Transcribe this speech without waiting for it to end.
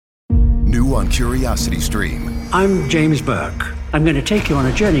New on Curiosity Stream. I'm James Burke. I'm going to take you on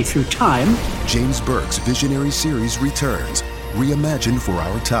a journey through time. James Burke's visionary series returns, reimagined for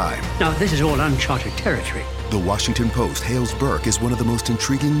our time. Now, this is all uncharted territory. The Washington Post hails Burke as one of the most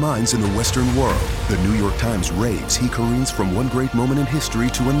intriguing minds in the Western world. The New York Times raves he careens from one great moment in history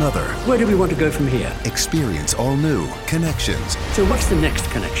to another. Where do we want to go from here? Experience all new connections. So what's the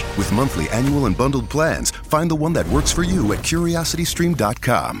next connection? With monthly, annual, and bundled plans, find the one that works for you at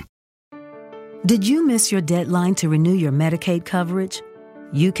curiositystream.com. Did you miss your deadline to renew your Medicaid coverage?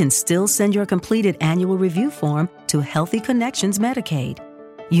 You can still send your completed annual review form to Healthy Connections Medicaid.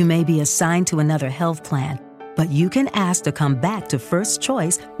 You may be assigned to another health plan, but you can ask to come back to First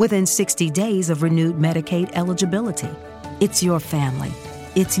Choice within 60 days of renewed Medicaid eligibility. It's your family.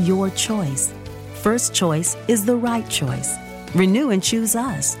 It's your choice. First Choice is the right choice. Renew and choose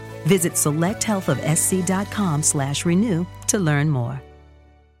us. Visit selecthealthofsc.com/renew to learn more.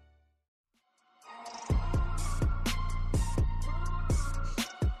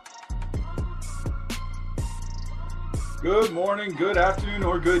 Good morning, good afternoon,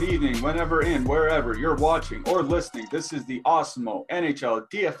 or good evening, whenever and wherever you're watching or listening. This is the Awesemo NHL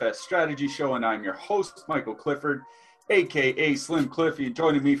DFS Strategy Show, and I'm your host, Michael Clifford, a.k.a. Slim Cliffy.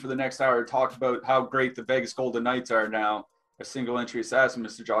 Joining me for the next hour to talk about how great the Vegas Golden Knights are now, a single-entry assassin,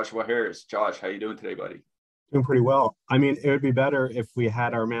 Mr. Joshua Harris. Josh, how you doing today, buddy? Doing pretty well. I mean, it would be better if we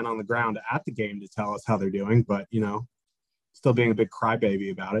had our man on the ground at the game to tell us how they're doing, but, still being a big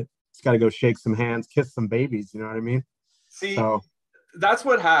crybaby about it. Just got to go shake some hands, kiss some babies, you know what I mean? See, that's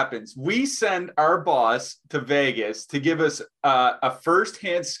what happens. We send our boss to Vegas to give us a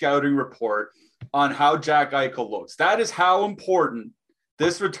first-hand scouting report on how Jack Eichel looks. That is how important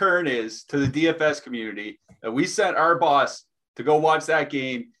this return is to the DFS community, that we sent our boss to go watch that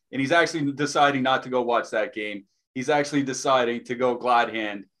game, and he's actually deciding not to go watch that game. He's actually deciding to go glad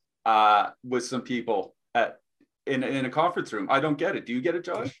hand with some people in a conference room. I don't get it. Do you get it,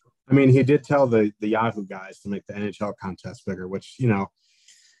 Josh? I mean, he did tell the Yahoo guys to make the NHL contest bigger, which,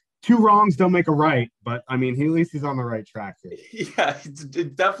 two wrongs don't make a right. But, I mean, at least he's on the right track here. Yeah, it's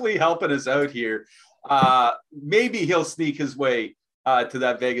definitely helping us out here. Maybe he'll sneak his way to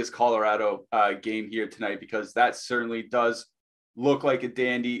that Vegas-Colorado game here tonight, because that certainly does look like a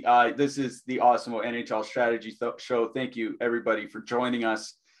dandy. This is the Awesemo NHL Strategy Show. Thank you, everybody, for joining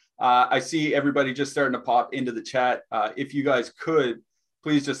us. I see everybody just starting to pop into the chat. If you guys could,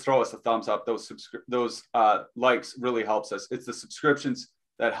 please just throw us a thumbs up. Those likes really helps us. It's the subscriptions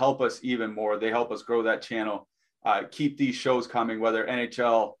that help us even more. They help us grow that channel, keep these shows coming, whether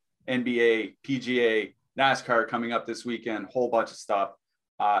NHL, NBA, PGA, NASCAR coming up this weekend, whole bunch of stuff.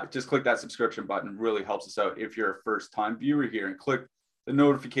 Just click that subscription button. Really helps us out if you're a first-time viewer here, and click the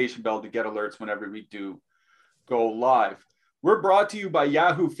notification bell to get alerts whenever we do go live. We're brought to you by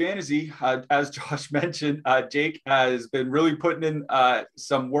Yahoo Fantasy. As Josh mentioned, Jake has been really putting in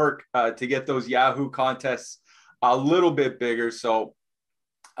some work to get those Yahoo contests a little bit bigger. So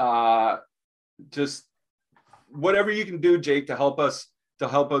just whatever you can do, Jake, to help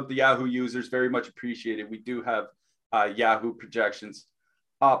out the Yahoo users, very much appreciated. We do have Yahoo projections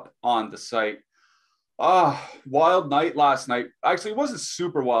up on the site. Wild night last night. Actually, it wasn't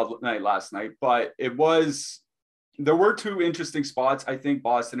super wild night last night, but it was. There were two interesting spots, I think,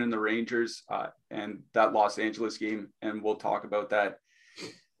 Boston and the Rangers, and that Los Angeles game, and we'll talk about that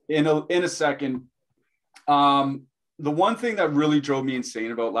in a second. The one thing that really drove me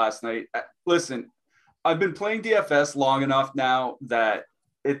insane about last night, listen, I've been playing DFS long enough now that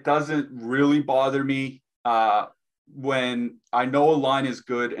it doesn't really bother me when I know a line is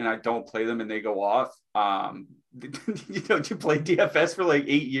good and I don't play them and they go off. You play DFS for like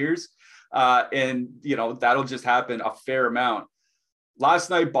 8 years. And that'll just happen a fair amount. Last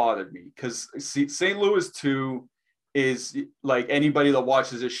night bothered me because St. Louis 2 is like, anybody that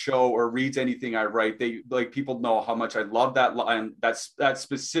watches this show or reads anything I write, people know how much I love that line, that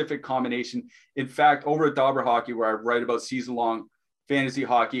specific combination. In fact, over at Dauber Hockey, where I write about season-long fantasy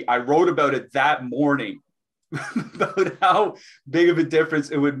hockey, I wrote about it that morning about how big of a difference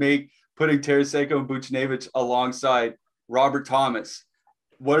it would make putting Tarasenko and Buchnevich alongside Robert Thomas.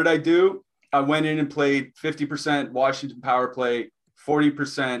 What did I do? I went in and played 50% Washington power play,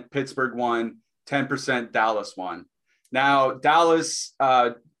 40% Pittsburgh won, 10% Dallas won. Now, Dallas,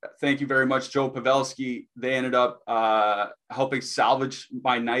 thank you very much, Joe Pavelski. They ended up helping salvage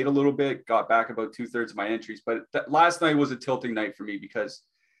my night a little bit, got back about 2/3 of my entries. But last night was a tilting night for me because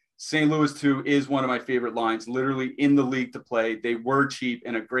St. Louis 2 is one of my favorite lines, literally in the league to play. They were cheap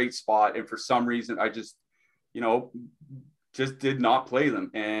in a great spot. And for some reason, I just did not play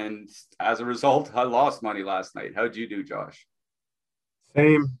them. And as a result, I lost money last night. How'd you do, Josh?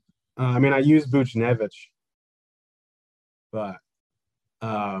 Same. I mean, I used Buchnevich, but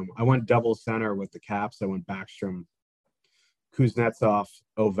I went double center with the Caps. I went Backstrom, Kuznetsov,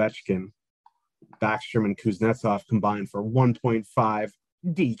 Ovechkin. Backstrom and Kuznetsov combined for 1.5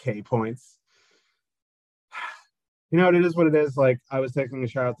 DK points. You know, it is what it is. Like, I was taking a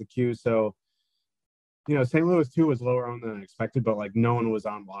shot at the Q, so, you know, St. Louis 2 was lower on than I expected, but, like, no one was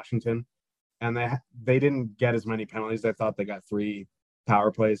on Washington. And they didn't get as many penalties. I thought they got 3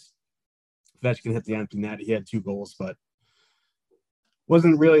 power plays. Ovechkin hit the empty net. He had 2 goals, but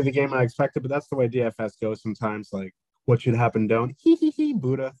wasn't really the game I expected. But that's the way DFS goes sometimes. Like, what should happen, don't.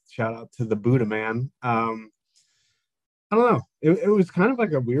 Buddha. Shout out to the Buddha man. I don't know. It was kind of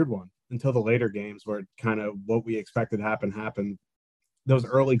like a weird one until the later games where kind of what we expected happened. Those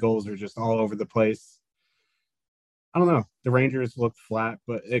early goals are just all over the place. I don't know. The Rangers looked flat,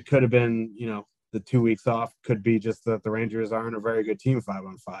 but it could have been, you know, the 2 weeks off could be just that the Rangers aren't a very good team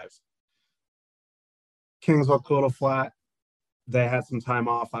 5-on-5. Kings looked a little flat. They had some time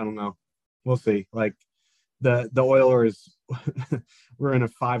off. I don't know. We'll see. Like, the Oilers were in a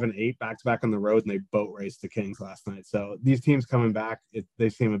 5-8 back-to-back on the road, and they boat raced the Kings last night. So these teams coming back, they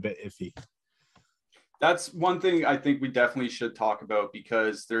seem a bit iffy. That's one thing I think we definitely should talk about,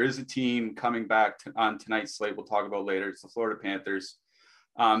 because there is a team coming back on tonight's slate we'll talk about later. It's the Florida Panthers.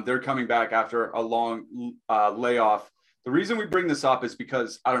 They're coming back after a long layoff. The reason we bring this up is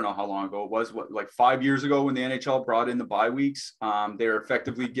because I don't know how long ago it was, like 5 years ago when the NHL brought in the bye weeks. They're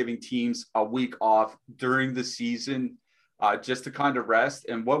effectively giving teams a week off during the season just to kind of rest.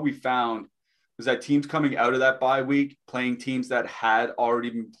 And what we found was that teams coming out of that bye week, playing teams that had already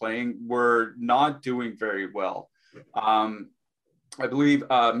been playing, were not doing very well. I believe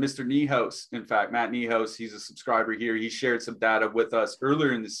Mr. Niehaus, in fact, Matt Niehaus, he's a subscriber here. He shared some data with us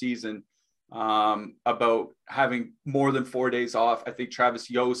earlier in the season about having more than 4 days off. I think Travis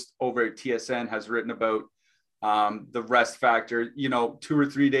Yost over at TSN has written about the rest factor. You know, 2 or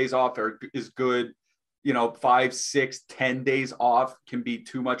 3 days off is good. You know, 5, 6, 10 days off can be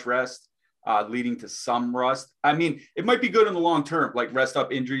too much rest, leading to some rust. I mean, it might be good in the long term, like rest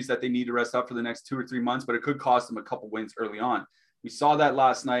up injuries that they need to rest up for the next 2 or 3 months, but it could cost them a couple wins early on. We saw that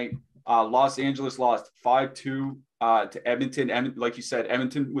last night. Los Angeles lost 5-2 to Edmonton. Like you said,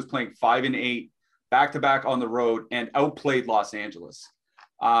 Edmonton was playing 5-8 back-to-back on the road and outplayed Los Angeles.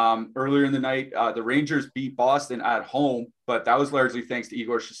 Earlier in the night, the Rangers beat Boston at home, but that was largely thanks to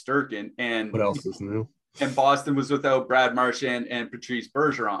Igor Shesterkin. And what else is new? And Boston was without Brad Marchand and Patrice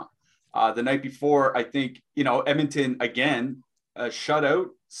Bergeron. The night before, I think, you know, Edmonton again shut out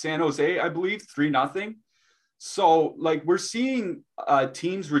San Jose, I believe, 3-0. So, like, we're seeing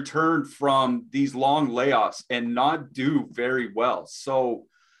teams return from these long layoffs and not do very well. So,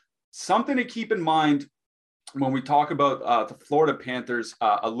 something to keep in mind when we talk about the Florida Panthers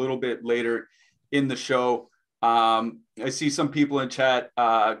a little bit later in the show. I see some people in chat.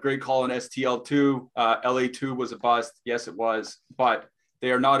 Greg calling STL2. LA2 was a bust. Yes, it was. But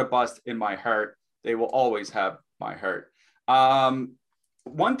they are not a bust in my heart. They will always have my heart.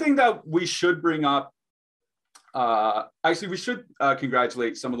 One thing that we should bring up, actually, we should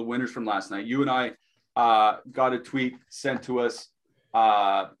congratulate some of the winners from last night. You and I got a tweet sent to us,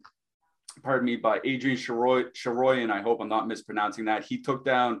 pardon me, by Adrian Sharoy, and I hope I'm not mispronouncing that. He took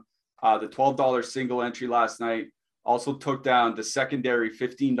down the $12 single entry last night, also took down the secondary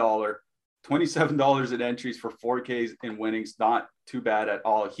 $15, $27 in entries for 4Ks in winnings. Not too bad at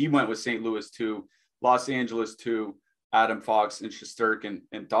all. He went with St. Louis 2, Los Angeles 2, Adam Fox, and Shesterkin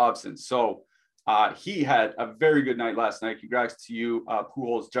and Dobson. So he had a very good night last night. Congrats to you,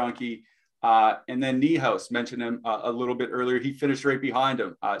 Pujols Junkie. And then Niehaus, mentioned him a little bit earlier. He finished right behind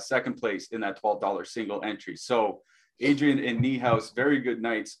him, second place in that $12 single entry. So Adrian and Niehaus, very good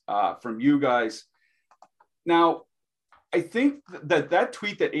nights from you guys. Now, I think that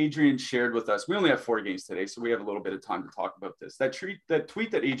tweet that Adrian shared with us, we only have 4 games today, so we have a little bit of time to talk about this. That tweet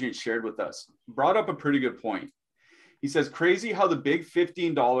that Adrian shared with us brought up a pretty good point. He says, crazy how the big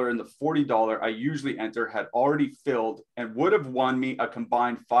 $15 and the $40 I usually enter had already filled and would have won me a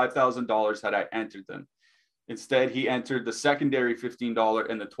combined $5,000 had I entered them. Instead, he entered the secondary $15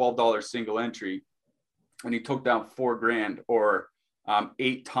 and the $12 single entry, and he took down $4,000 or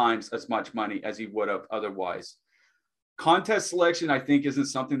 8 times as much money as he would have otherwise. Contest selection, I think, isn't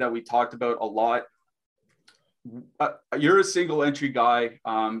something that we talked about a lot. You're a single entry guy.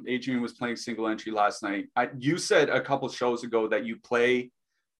 Adrian was playing single entry last night. You said a couple shows ago that you play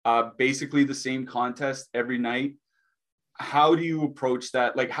basically the same contest every night. How do you approach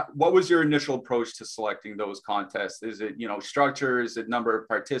that? Like, what was your initial approach to selecting those contests? Is it, you know, structure? Is it number of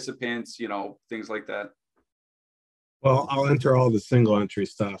participants? You know, things like that. Well, I'll enter all the single entry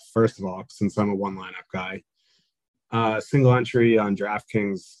stuff first of all, since I'm a one lineup guy. Single entry on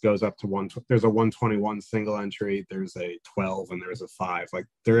DraftKings goes up to one. There's a 121 single entry. There's a 12 and there's a 5. Like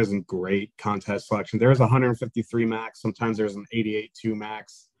there isn't great contest selection. There's 153 max. Sometimes there's an 88.2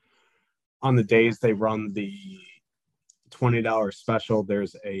 max. On the days they run the $20 special,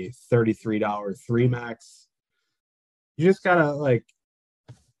 there's a $33 3 max. You just gotta like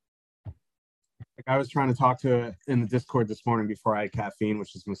I was trying to talk to in the Discord this morning before I had caffeine,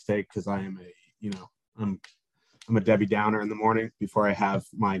 which is a mistake because I am I'm a Debbie Downer in the morning before I have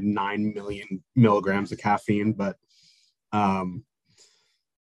my 9 million milligrams of caffeine. But if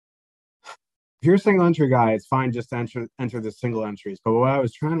you're a single entry guy, it's fine just to enter the single entries. But what I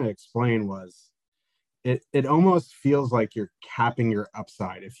was trying to explain was it almost feels like you're capping your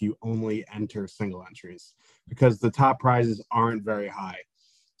upside if you only enter single entries because the top prizes aren't very high.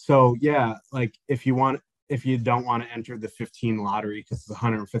 So yeah, like if you don't want to enter the 15 lottery because it's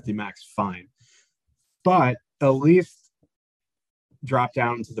 150 max, fine. But at least drop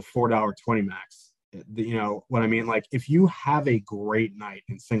down to the $4.20 max. You know what I mean? Like if you have a great night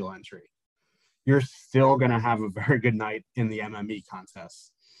in single entry, you're still going to have a very good night in the MME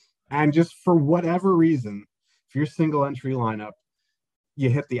contest. And just for whatever reason, if your single entry lineup,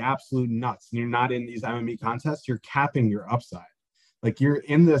 you hit the absolute nuts and you're not in these MME contests, you're capping your upside. Like you're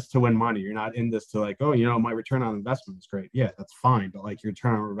in this to win money. You're not in this to like, oh, my return on investment is great. Yeah, that's fine. But like your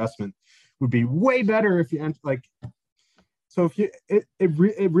return on investment would be way better if you like. So if it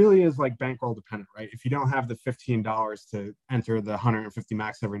really is like bankroll dependent, right? If you don't have the $15 to enter the 150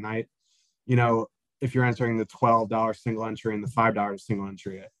 max every night, if you're entering the $12 single entry and the $5 single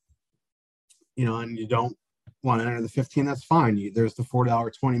entry, and you don't want to enter the 15, that's fine. There's the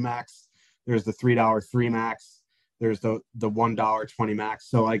 $4.20 max. There's the $3 3 max. There's the $1.20 max.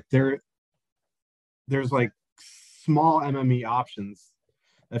 So like there's like small MME options.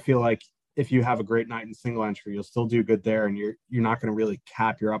 I feel like if you have a great night in single entry, you'll still do good there, and you're not going to really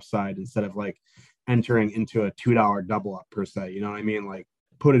cap your upside instead of like entering into a $2 double up per se. You know what I mean? Like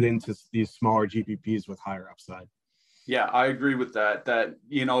put it into these smaller GPPs with higher upside. Yeah, I agree with that. That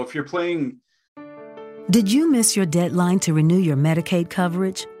if you're playing. Did you miss your deadline to renew your Medicaid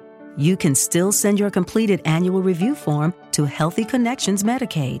coverage? You can still send your completed annual review form to Healthy Connections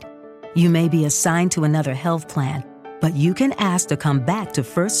Medicaid. You may be assigned to another health plan, but you can ask to come back to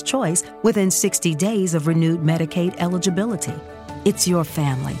First Choice within 60 days of renewed Medicaid eligibility. It's your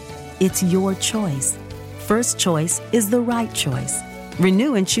family. It's your choice. First Choice is the right choice.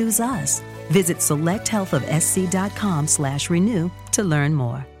 Renew and choose us. Visit selecthealthofsc.com/renew to learn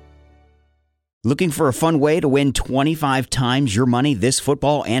more. Looking for a fun way to win 25 times your money this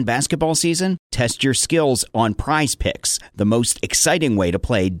football and basketball season? Test your skills on Prize Picks, the most exciting way to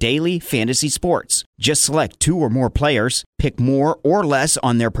play daily fantasy sports. Just select 2 or more players, pick more or less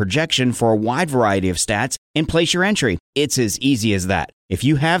on their projection for a wide variety of stats, and place your entry. It's as easy as that. If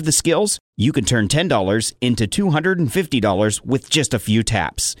you have the skills, you can turn $10 into $250 with just a few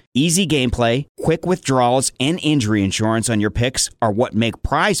taps. Easy gameplay, quick withdrawals, and injury insurance on your picks are what make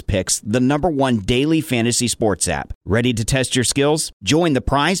Prize Picks the #1 daily fantasy sports app. Ready to test your skills? Join the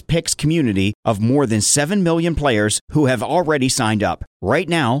Prize Picks community of more than 7 million players who have already signed up. Right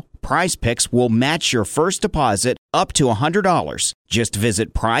now, Prize Picks will match your first deposit up to $100. Just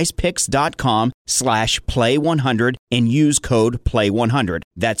visit prizepicks.com/play100 and use code play100.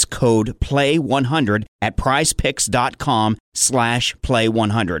 That's code play100 at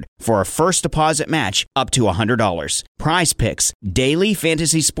prizepicks.com/play100 for a first deposit match up to $100. Prize Picks, daily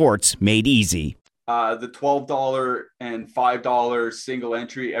fantasy sports made easy. The $12 and $5 single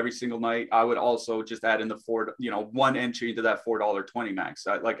entry every single night. I would also just add in the one entry into that $4.20 max.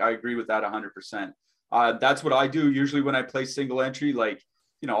 I agree with that 100%. That's what I do usually when I play single entry. Like,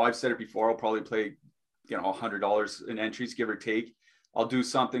 I've said it before, I'll probably play, $100 in entries, give or take. I'll do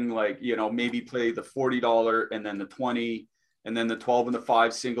something like, maybe play the $40 and then the 20 and then the 12 and the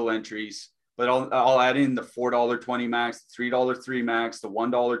 5 single entries. But I'll add in the $4.20 max, the $3 3 max, the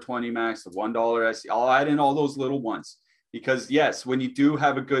 $1.20 max, the $1 SC. I'll add in all those little ones because yes, when you do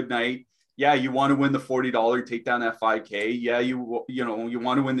have a good night, yeah, you want to win the $40, take down that 5K. Yeah, you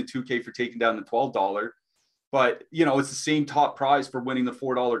want to win the 2K for taking down the $12, but it's the same top prize for winning the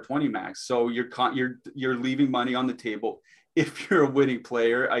 $4.20 max. So you're leaving money on the table. If you're a winning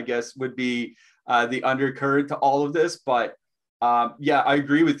player, I guess would be the undercurrent to all of this, but. Yeah, I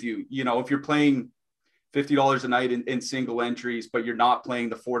agree with you. If you're playing $50 a night in single entries, but you're not playing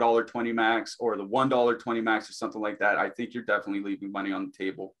the $4.20 max or the $1.20 max or something like that, I think you're definitely leaving money on the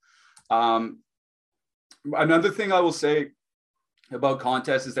table. Another thing I will say about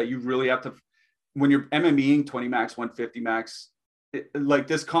contests is that you really have to when you're MMEing 20 max, 150 max, like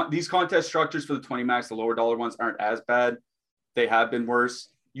these contest structures for the 20 max, the lower dollar ones aren't as bad. They have been worse.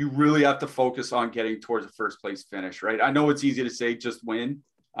 You really have to focus on getting towards a first place finish, right? I know it's easy to say just win.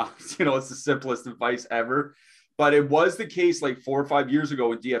 It's the simplest advice ever, but it was the case like 4 or 5 years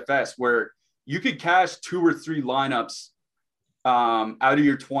ago in DFS where you could cash 2 or 3 lineups out of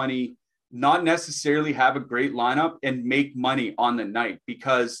your 20, not necessarily have a great lineup and make money on the night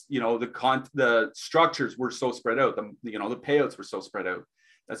because, the structures were so spread out. The payouts were so spread out.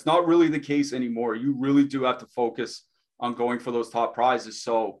 That's not really the case anymore. You really do have to focus on going for those top prizes.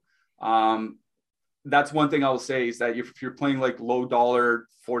 So that's one thing I will say is that if you're playing like low dollar,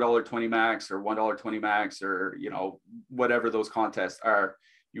 $4.20 max or $1.20 max or, whatever those contests are,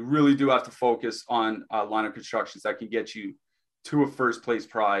 you really do have to focus on lineup constructions that can get you to a first place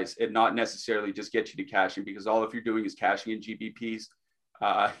prize and not necessarily just get you to cashing, because all if you're doing is cashing in GBPs,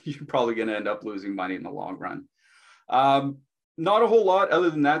 you're probably going to end up losing money in the long run. Not a whole lot other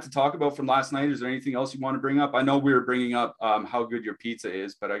than that to talk about from last night. Is there anything else you want to bring up? I know we were bringing up how good your pizza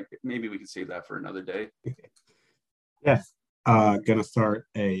is, but maybe we can save that for another day. Yes. Gonna start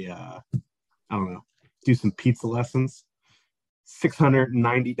do some pizza lessons.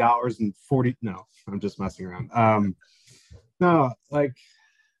 $690.40. No, I'm just messing around. No, like,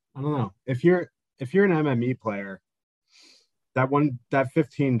 I don't know. If you're an MME player, that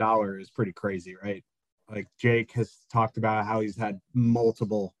 $15 is pretty crazy, right? Like Jake has talked about how he's had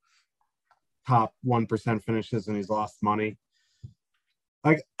multiple top 1% finishes and he's lost money.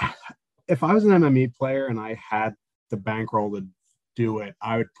 Like, if I was an MME player and I had the bankroll to do it,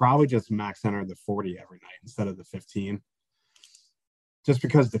 I would probably just max enter the 40 every night instead of the 15. Just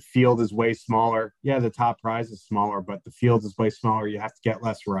because the field is way smaller. Yeah, the top prize is smaller, but the field is way smaller. You have to get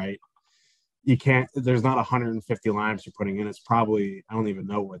less right. There's not 150 lineups you're putting in. It's probably, I don't even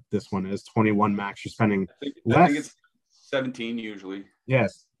know what this one is, 21 max. You're spending less. I think it's 17 usually.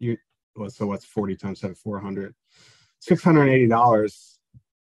 Yes. So what's 40 times 7? 400. $680.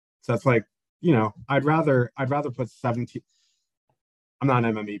 So that's like, I'd rather put 17. I'm not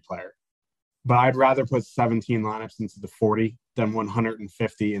an MME player, but I'd rather put 17 lineups into the 40 than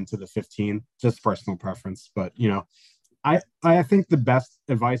 150 into the 15. Just personal preference. But, I think the best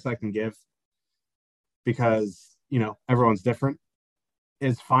advice I can give, because, everyone's different,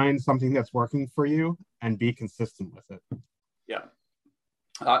 is find something that's working for you and be consistent with it. Yeah.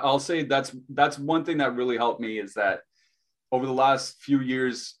 I'll say that's one thing that really helped me is that over the last few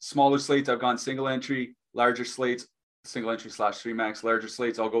years, smaller slates, I've gone single entry, larger slates, single entry /3 max, larger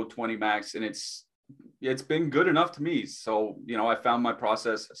slates, I'll go 20 max. And it's been good enough to me. So, I found my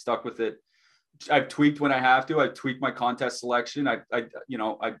process, I stuck with it. I've tweaked when I have to. I've tweaked my contest selection. I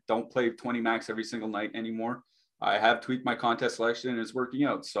don't play 20 max every single night anymore. I have tweaked my contest selection and it's working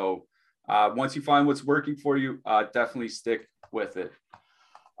out. So once you find what's working for you, definitely stick with it.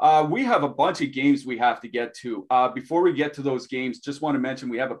 We have a bunch of games we have to get to. Before we get to those games, just want to mention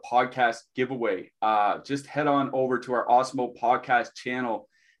we have a podcast giveaway. Just head on over to our Osmo podcast channel.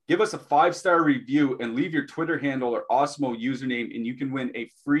 Give us a 5-star review and leave your Twitter handle or Osmo username, and you can win a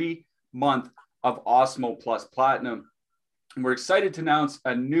free month of Osmo Plus Platinum. And we're excited to announce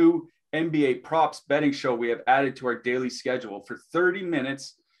a new NBA props betting show we have added to our daily schedule for 30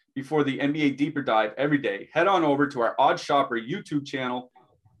 minutes before the NBA Deeper Dive every day. Head on over to our Odd Shopper YouTube channel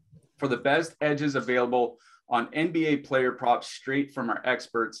for the best edges available on NBA player props straight from our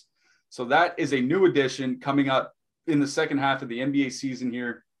experts. So that is a new addition coming up in the second half of the NBA season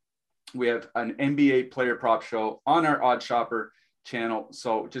here. We have an NBA player prop show on our Odd Shopper channel.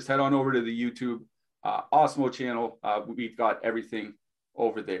 So just head on over to the YouTube Osmo channel. We've got everything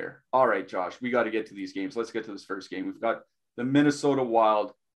over there. All right, Josh, we got to get to these games. Let's get to this first game. We've got the Minnesota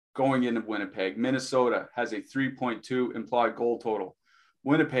Wild going into Winnipeg. Minnesota has a 3.2 implied goal total.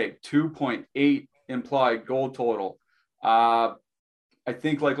 Winnipeg, 2.8 implied goal total. I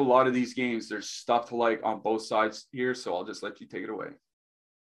think like a lot of these games, there's stuff to like on both sides here. So I'll just let you take it away.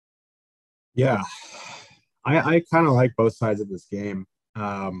 Yeah, I kind of like both sides of this game.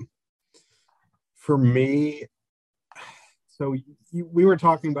 For me, so we were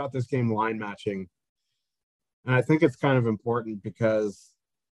talking about this game line matching, and I think it's kind of important because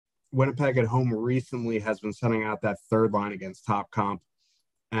Winnipeg at home recently has been sending out that third line against top comp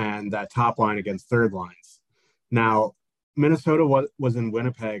and that top line against third lines. Now, Minnesota was in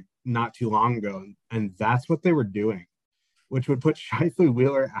Winnipeg not too long ago, and that's what they were doing, which would put Scheifele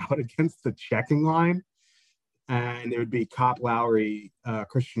Wheeler out against the checking line. And it would be Kopp, Lowry,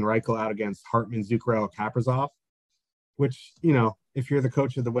 Christian Reichel out against Hartman, Zuccarello, Kaprizov, which, if you're the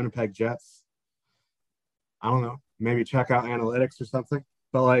coach of the Winnipeg Jets, I don't know, maybe check out analytics or something.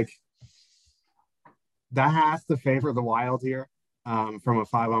 But that has to favor the Wild here from a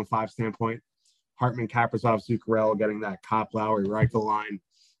 5-on-5 standpoint. Hartman, Kaprizov, Zuccarello getting that Kopp, Lowry, Reichel line.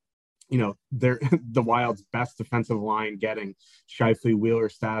 You know, they're the Wild's best defensive line getting Scheifele, Wheeler,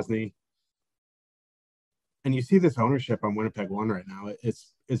 Stasny. And you see this ownership on Winnipeg One right now.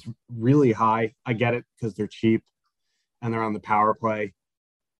 It's really high. I get it because they're cheap and they're on the power play.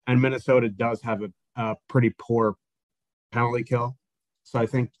 And Minnesota does have a pretty poor penalty kill. So I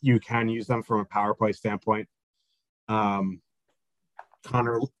think you can use them from a power play standpoint. Connor,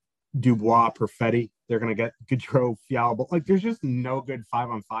 Dubois, Perfetti, they're going to get Gaudreau, Fiala. Like, there's just no good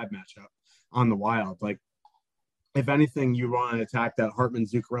 5-on-5 matchup on the Wild. Like, if anything, you want to attack that Hartman,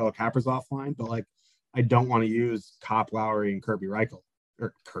 Zuccarello, Kaprizov line, but like, I don't want to use Kopp, Lowry, and Christian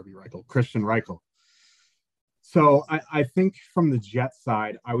Reichel. So I think from the Jets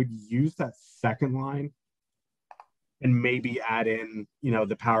side, I would use that second line and maybe add in, you know,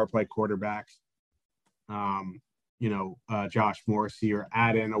 the power play quarterback, Josh Morrissey, or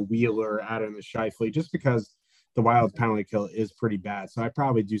add in a Wheeler, add in a Scheifele, just because the Wild's penalty kill is pretty bad. So I'd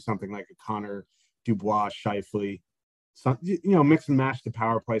probably do something like a Connor, Dubois, Scheifele, mix and match the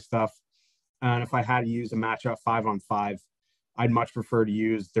power play stuff. And if I had to use a matchup 5-on-5, I'd much prefer to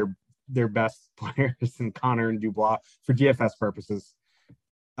use their best players in Connor and Dubois for DFS purposes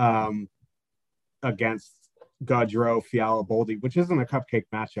against Gaudreau, Fiala, Boldy, which isn't a cupcake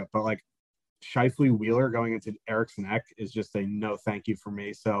matchup, but like Scheifele, Wheeler going into Eriksson Ek is just a no thank you for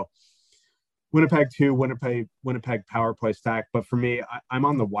me. So Winnipeg 2, Winnipeg power play stack. But for me, I'm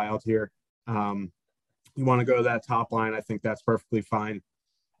on the Wild here. You want to go to that top line, I think that's perfectly fine.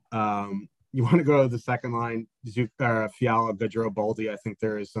 You want to go to the second line, Fiala, Gaudreau, Boldy. I think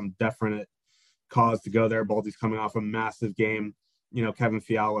there is some definite cause to go there. Boldy's coming off a massive game. You know, Kevin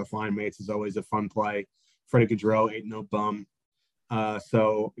Fiala with line mates is always a fun play. Freddie Gaudreau ain't no bum.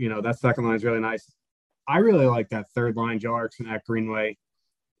 So, you know, that second line is really nice. I really like that third line, Joe Eriksson at Greenway.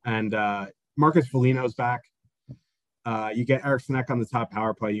 And Marcus Foligno's back. You get Eriksson Ek on the top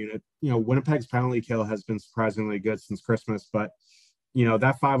power play unit. You know, Winnipeg's penalty kill has been surprisingly good since Christmas, but you know,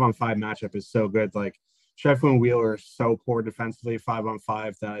 that 5-on-5 matchup is so good. Like, Scheifele and Wheeler are so poor defensively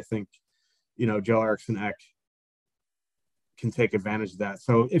 5-on-5 that I think, you know, Joe Eriksson Ek can take advantage of that.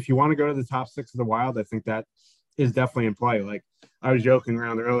 So if you want to go to the top 6 of the Wild, I think that is definitely in play. Like, I was joking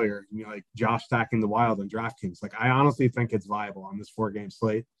around earlier, you know, like Josh stacking the Wild and DraftKings. Like, I honestly think it's viable on this 4-game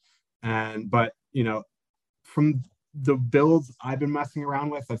slate. But, you know, from the builds I've been messing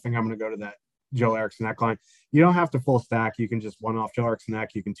around with, I think I'm going to go to that Joe Eriksson Ek line. You don't have to full stack. You can just one off Joe Eriksson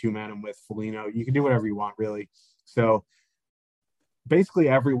Ek. You can 2-man him with Foligno. You can do whatever you want, really. So basically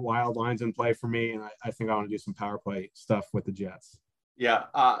every Wild line's in play for me, and I think I want to do some power play stuff with the Jets. Yeah,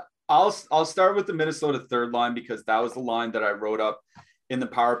 I'll start with the Minnesota third line because that was the line that I wrote up in the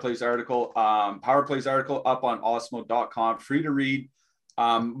Power Plays article. Power Plays article up on Osmo.com, free to read.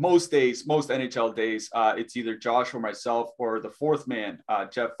 Most NHL days, it's either Josh or myself or the fourth man,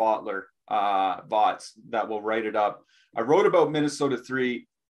 Jeff Votler. Bots that will write it up. I wrote about Minnesota 3.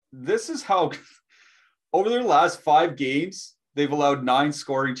 This is how over their last 5 games, they've allowed 9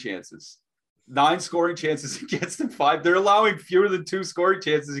 scoring chances. 9 scoring chances against them 5. They're allowing fewer than 2 scoring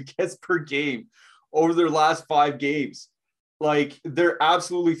chances against per game over their last 5 games. Like, they're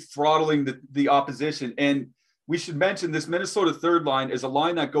absolutely throttling the opposition. And we should mention this Minnesota third line is a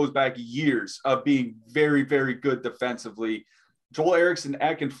line that goes back years of being very, very good defensively. Joel Eriksson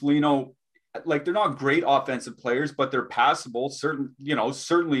Ek and Foligno, like, they're not great offensive players, but they're passable.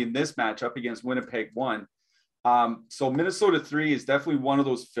 Certainly in this matchup against Winnipeg 1. So Minnesota 3 is definitely one of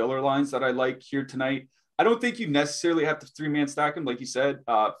those filler lines that I like here tonight. I don't think you necessarily have to 3-man stack them, like you said,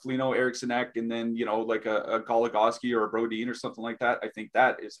 Foligno, Eriksson Ek, and then, you know, like a Goligoski or a Brodin or something like that. I think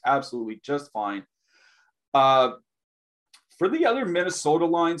that is absolutely just fine. For the other Minnesota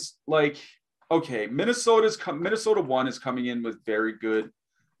lines, like, okay, Minnesota 1 is coming in with very good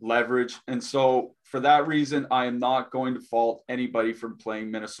leverage. And so for that reason, I am not going to fault anybody from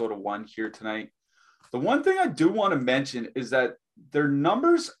playing Minnesota 1 here tonight. The one thing I do want to mention is that their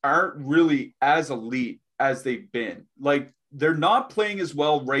numbers aren't really as elite as they've been. Like, they're not playing as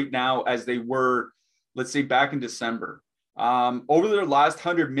well right now as they were, let's say, back in December. Over their last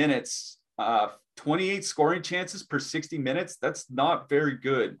 100 minutes, 28 scoring chances per 60 minutes. That's not very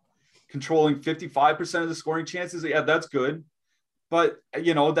good. Controlling 55% of the scoring chances. Yeah, that's good. But,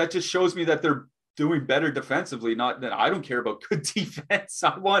 you know, that just shows me that they're doing better defensively. Not that I don't care about good defense.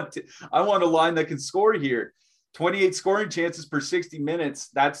 I want a line that can score here. 28 scoring chances per 60 minutes.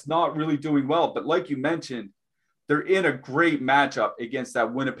 That's not really doing well. But like you mentioned, they're in a great matchup against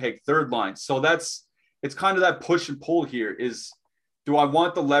that Winnipeg third line. So it's kind of that push and pull here is, do I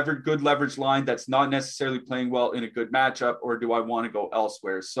want the good leverage line that's not necessarily playing well in a good matchup, or do I want to go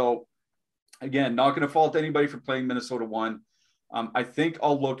elsewhere? So again, not going to fault anybody for playing Minnesota 1. I think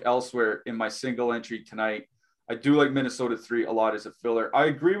I'll look elsewhere in my single entry tonight. I do like Minnesota 3 a lot as a filler. I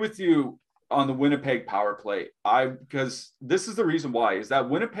agree with you on the Winnipeg power play. Because this is the reason why, is that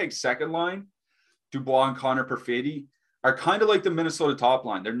Winnipeg second line, Dubois and Connor Perfetti, are kind of like the Minnesota top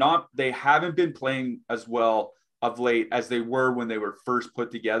line. They haven't been playing as well of late as they were when they were first put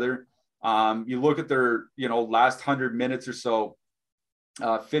together. You look at their, last 100 minutes or so,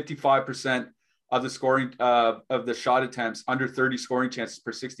 55% of the scoring of the shot attempts, under 30 scoring chances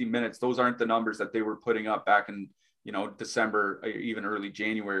per 60 minutes. Those aren't the numbers that they were putting up back in, December, even early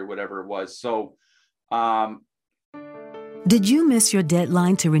January, or whatever it was. So, Did you miss your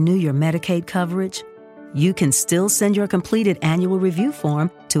deadline to renew your Medicaid coverage? You can still send your completed annual review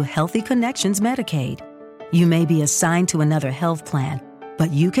form to Healthy Connections Medicaid. You may be assigned to another health plan, but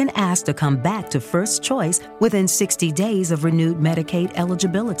you can ask to come back to First Choice within 60 days of renewed Medicaid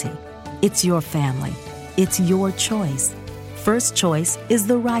eligibility. It's your family. It's your choice. First Choice is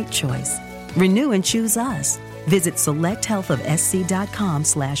the right choice. Renew and choose us. Visit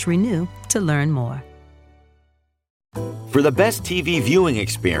selecthealthofsc.com/renew to learn more. For the best TV viewing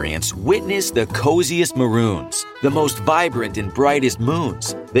experience, witness the coziest maroons, the most vibrant and brightest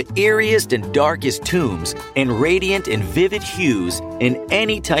moons, the eeriest and darkest tombs, and radiant and vivid hues in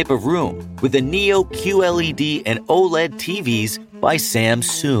any type of room with the Neo QLED and OLED TVs by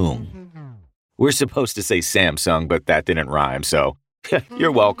Samsung. We're supposed to say Samsung, but that didn't rhyme, so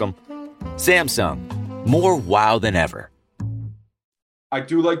you're welcome. Samsung, more wow than ever. I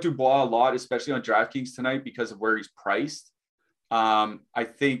do like Dubois a lot, especially on DraftKings tonight because of where he's priced. I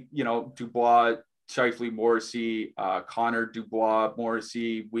think, Dubois, Scheifele, Morrissey, Connor, Dubois,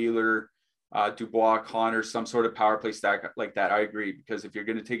 Morrissey, Wheeler, Dubois, Connor, some sort of power play stack like that. I agree, because if you're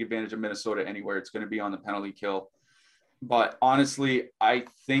going to take advantage of Minnesota anywhere, it's going to be on the penalty kill. But honestly, I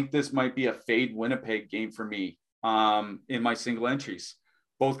think this might be a fade Winnipeg game for me in my single entries.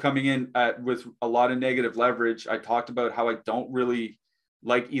 Both coming in with a lot of negative leverage. I talked about how I don't really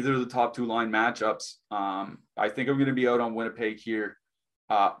like either of the top two line matchups. I think I'm going to be out on Winnipeg here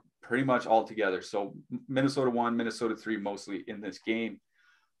pretty much altogether. So Minnesota 1, Minnesota 3 mostly in this game.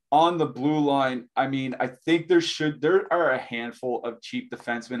 On the blue line, I mean, I think there are a handful of cheap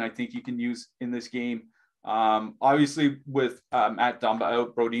defensemen I think you can use in this game. Obviously, with Matt Dumba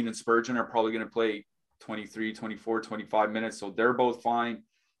out, Brodin and Spurgeon are probably going to play 23, 24, 25 minutes, so they're both fine.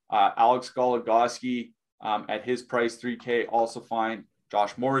 Alex Goligoski at his price, $3K, also fine.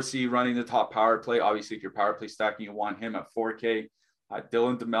 Josh Morrissey running the top power play. Obviously, if you're power play stacking, you want him at $4K.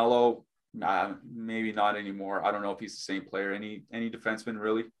 Dylan DeMello, maybe not anymore. I don't know if he's the same player. Any defenseman,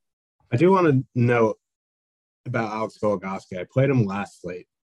 really? I do want to note about Alex Goligoski. I played him last slate.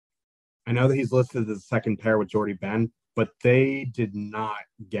 I know that he's listed as the second pair with Jordy Ben, but they did not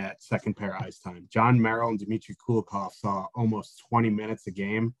get second pair ice time. John Merrill and Dmitry Kulikov saw almost 20 minutes a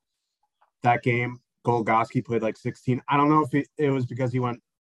game. That game, Goligoski played like 16. I don't know if it was because he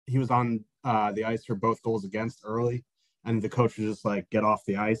was on the ice for both goals against early, and the coach was just like, get off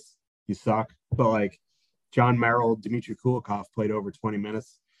the ice, you suck. But like John Merrill, Dmitry Kulikov played over 20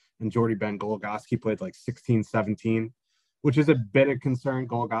 minutes, and Jordy Ben Goligoski played like 16, 17, which is a bit of concern.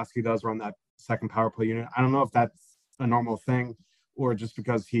 Goligoski does run that second power play unit. I don't know if that's a normal thing or just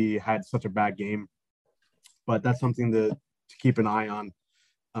because he had such a bad game, but that's something to keep an eye on.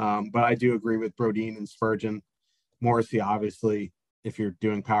 But I do agree with Brodin and Spurgeon. Morrissey, obviously, if you're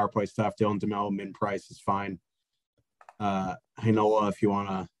doing power play stuff, Dylan DeMello, min price is fine. Heinola, if you want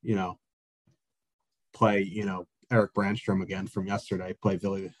to, play, Eric Brandstrom again from yesterday, play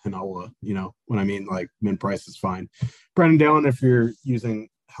Ville Heinola, what I mean, like min price is fine. Brendan Dillon, if you're using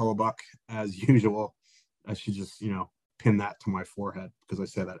Hellebuck as usual, I should just, pin that to my forehead because I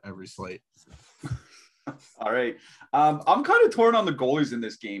say that every slate. All right. I'm kind of torn on the goalies in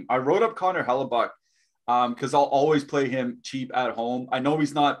this game. I wrote up Connor Hellebuck because I'll always play him cheap at home. I know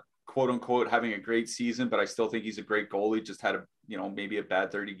he's not, quote unquote, having a great season, but I still think he's a great goalie. Just had maybe a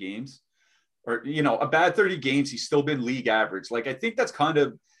bad 30 games. Or, a bad 30 games, he's still been league average. Like, I think that's kind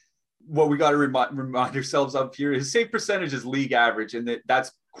of what we got to remind ourselves of here. His save percentage is league average, and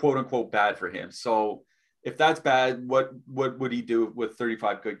that's quote unquote bad for him. So if that's bad, what would he do with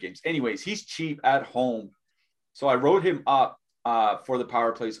 35 good games? Anyways, he's cheap at home. So I wrote him up for the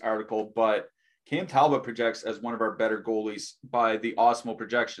Power Plays article, but Cam Talbot projects as one of our better goalies by the Osmo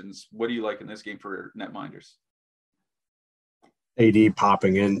projections. What do you like in this game for netminders? AD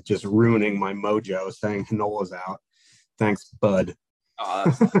popping in, just ruining my mojo, saying Hinola's out. Thanks, bud.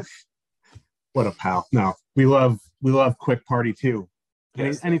 Oh, what a pal. No, we love quick party too.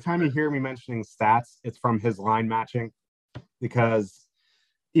 Yes, anytime you hear me mentioning stats, it's from his line matching, because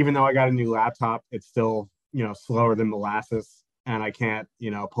even though I got a new laptop, it's still, slower than molasses, and I can't,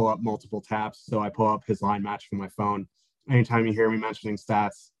 pull up multiple tabs. So I pull up his line match from my phone. Anytime you hear me mentioning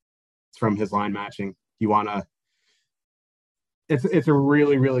stats, it's from his line matching. You want to, it's a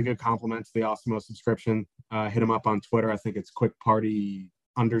really, really good compliment to the Osmo subscription. Hit him up on Twitter. I think it's quick party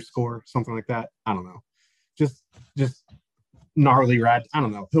 _ something like that. I don't know. Just gnarly rad. I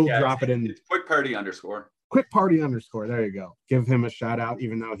don't know. He'll drop it in. It's quick party _ Quick party _ There you go. Give him a shout out,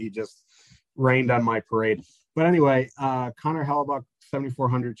 even though he just rained on my parade. But anyway, Connor Hellebuck,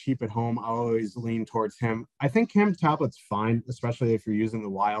 7,400 cheap at home. I'll always lean towards him. I think Cam Talbot's fine, especially if you're using the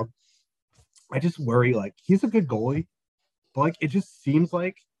Wild. I just worry, he's a good goalie, but it just seems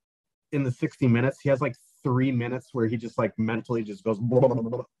like in the 60 minutes, he has 3 minutes where he just mentally just goes blah, blah, blah,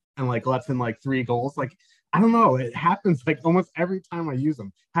 blah, and lets in 3 goals. I don't know. It happens almost every time I use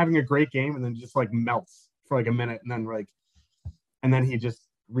him, having a great game and then just melts for a minute, and then he just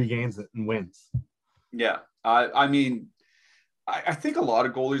regains it and wins. Yeah. I mean, I think a lot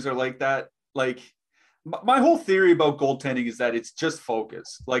of goalies are like that. My whole theory about goaltending is that it's just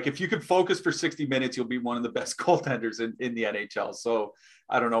focus. If you can focus for 60 minutes, you'll be one of the best goaltenders in the NHL. So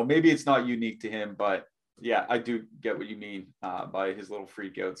I don't know, maybe it's not unique to him, but yeah, I do get what you mean by his little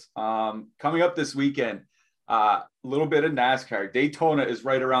freakouts. Coming up this weekend, a little bit of NASCAR. Daytona is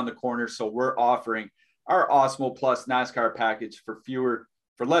right around the corner. So we're offering our Osmo Plus NASCAR package for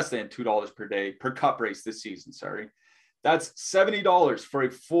less than $2 per day per cup race this season. Sorry. That's $70 for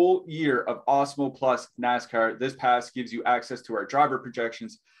a full year of Osmo Plus NASCAR. This pass gives you access to our driver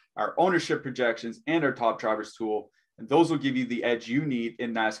projections, our ownership projections, and our top drivers tool. And those will give you the edge you need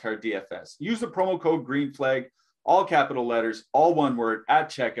in NASCAR DFS. Use the promo code GREENFLAG, all capital letters, all one word at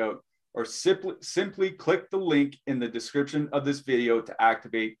checkout, or simply click the link in the description of this video to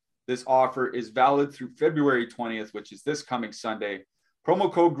activate. This offer is valid through February 20th, which is this coming Sunday.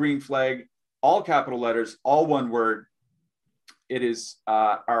 Promo code GREENFLAG, all capital letters, all one word. It is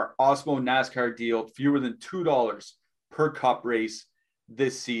our Osmo NASCAR deal, fewer than $2 per cup race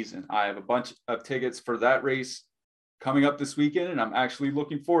this season. I have a bunch of tickets for that race coming up this weekend, and I'm actually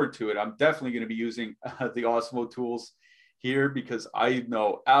looking forward to it. I'm definitely going to be using the Osmo tools here because I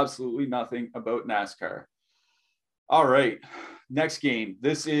know absolutely nothing about NASCAR. All right, next game.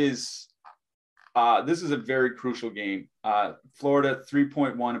 This is a very crucial game. Florida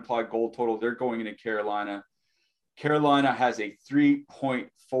 3.1 implied goal total. They're going into Carolina. Carolina has a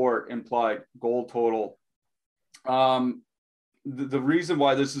 3.4 implied goal total. The reason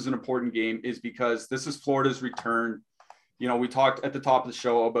why this is an important game is because this is Florida's return. We talked at the top of the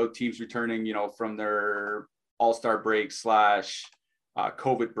show about teams returning, from their all-star break /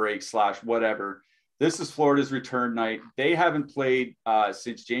 COVID break / whatever. This is Florida's return night. They haven't played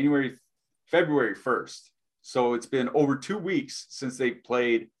since February 1st. So it's been over 2 weeks since they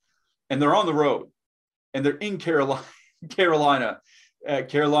played, and they're on the road. And they're in Carolina.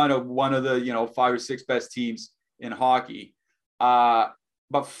 Carolina, one of the 5 or 6 best teams in hockey. But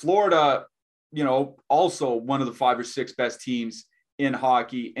Florida, also one of the 5 or 6 best teams in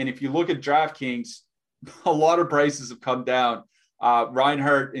hockey. And if you look at DraftKings, a lot of prices have come down.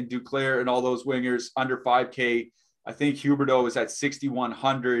 Reinhardt and Duclair and all those wingers under 5K. I think Huberdeau is at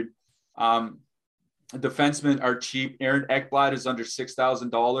 6,100. Defensemen are cheap. Aaron Ekblad is under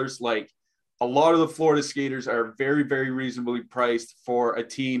 $6,000. A lot of the Florida skaters are very, very reasonably priced for a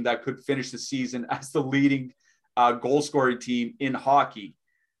team that could finish the season as the leading goal scoring team in hockey.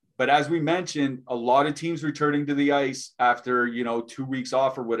 But as we mentioned, a lot of teams returning to the ice after, 2 weeks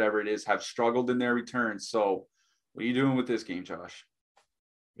off or whatever it is have struggled in their return. So what are you doing with this game, Josh?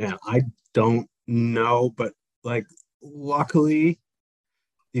 Yeah, I don't know, but luckily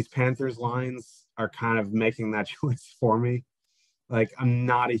these Panthers lines are kind of making that choice for me. I'm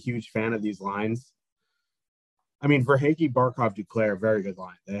not a huge fan of these lines. I mean, Verhaeghe, Barkov, Duclair, very good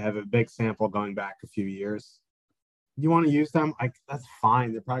line. They have a big sample going back a few years. You want to use them? That's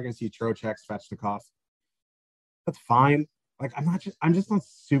fine. They're probably going to see Trocheck, Svechnikov. That's fine. I'm just not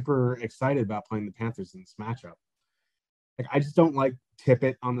super excited about playing the Panthers in this matchup. I just don't like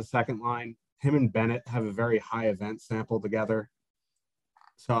Tippett on the second line. Him and Bennett have a very high event sample together.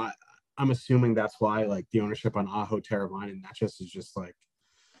 So I'm assuming that's why the ownership on Aho, Teravainen, and Natchez is just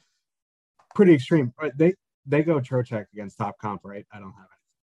pretty extreme. They go Trocheck against top comp, right? I don't have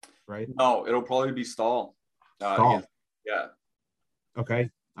it, right? No, it'll probably be Stahl. Stahl. Yeah. Okay.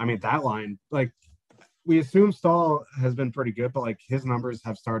 I mean, that line, we assume Stahl has been pretty good, but his numbers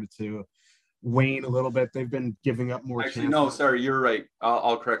have started to wane a little bit. They've been giving up more. Actually, chances. No, sorry, you're right.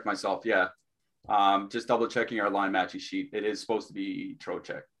 I'll correct myself. Yeah. Just double checking our line matching sheet. It is supposed to be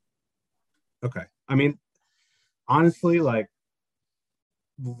Trocheck. Okay. I mean, honestly, like,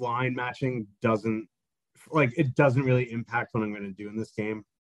 line matching doesn't really impact what I'm going to do in this game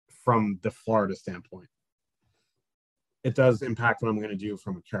from the Florida standpoint. It does impact what I'm going to do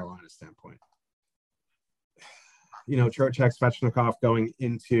from a Carolina standpoint. You know, Trocheck, Svechnikov going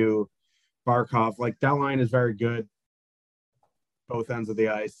into Barkov, like, that line is very good. Both ends of the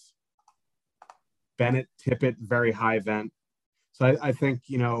ice. Bennett, Tippett, very high vent. So I think,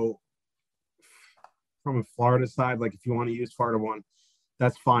 you know, from a Florida side, like, if you want to use Florida one,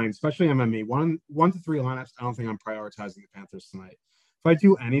 that's fine, especially MME. 1 to 3 lineups, I don't think I'm prioritizing the Panthers tonight. If I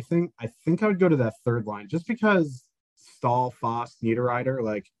do anything, I think I would go to that third line, just because Stahl, Foss, Niederreiter,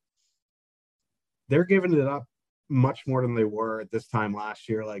 like, they're giving it up much more than they were at this time last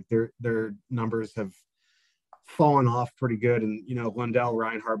year. Like, their numbers have fallen off pretty good. And, you know, Lundell,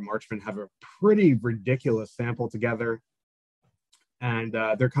 Reinhart, Marchment have a pretty ridiculous sample together. And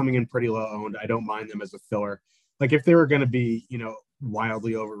they're coming in pretty low owned. I don't mind them as a filler. Like, if they were going to be, you know,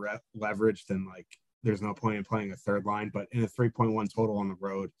 wildly over leveraged, then, like, there's no point in playing a third line. But in a 3.1 total on the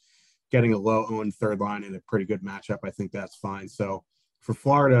road, getting a low owned third line in a pretty good matchup, I think that's fine. So for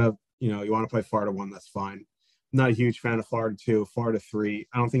Florida, you know, you want to play Florida 1, that's fine. Not a huge fan of Florida 2. Florida 3,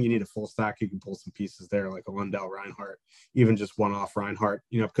 I don't think you need a full stack. You can pull some pieces there, like a Lundell, Reinhart, even just one-off Reinhart,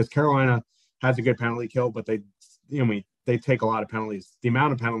 you know, because Carolina has a good penalty kill, but they, you know, they take a lot of penalties. The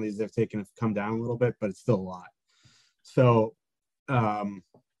amount of penalties they've taken have come down a little bit, but it's still a lot. So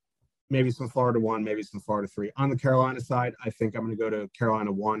maybe some Florida 1, maybe some Florida 3. On the Carolina side, I think I'm going to go to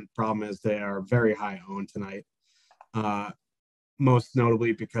Carolina 1. Problem is they are very high owned tonight. Most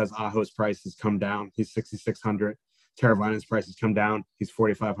notably because Aho's price has come down. He's 6,600. Teravainen's price has come down. He's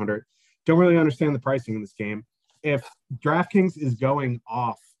 4,500. Don't really understand the pricing in this game. If DraftKings is going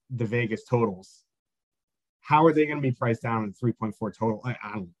off the Vegas totals, how are they going to be priced down at 3.4 total? I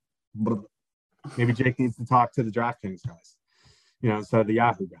don't. Maybe Jake needs to talk to the DraftKings guys, you know, instead of the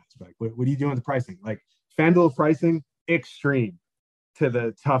Yahoo guys. Like, what are you doing with the pricing? Like, FanDuel pricing, extreme to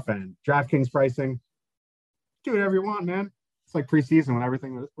the tough end. DraftKings pricing, do whatever you want, man. It's like preseason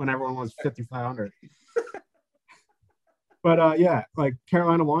when everyone was 5,500. But yeah, like,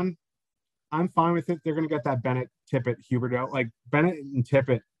 Carolina 1, I'm fine with it. They're going to get that Bennett, Tippett, Huberdeau. Like, Bennett and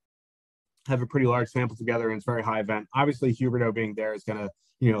Tippett have a pretty large sample together, and it's very high event. Obviously, Huberdeau being there is going to,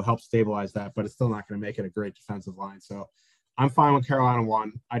 you know, help stabilize that, but it's still not going to make it a great defensive line. So I'm fine with Carolina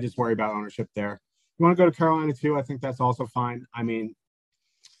 1. I just worry about ownership there. You want to go to Carolina 2, I think that's also fine. I mean,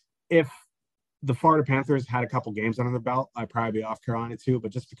 if the Florida Panthers had a couple games under the belt, I'd probably be off Carolina 2,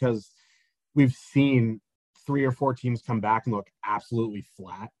 but just because we've seen 3 or 4 teams come back and look absolutely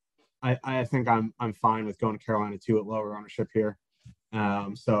flat, I think I'm fine with going to Carolina 2 at lower ownership here.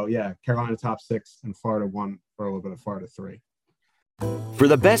 So yeah, Carolina top 6 and Florida 1 for a little bit of Florida 3. For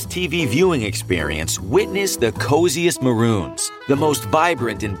the best TV viewing experience, witness the coziest maroons, the most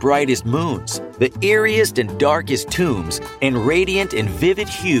vibrant and brightest moons, the eeriest and darkest tombs, and radiant and vivid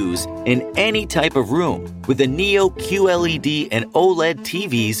hues in any type of room with the Neo QLED and OLED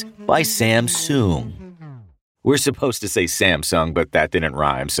TVs by Samsung. We're supposed to say Samsung, but that didn't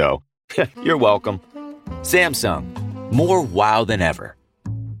rhyme, so you're welcome. Samsung, more wow than ever.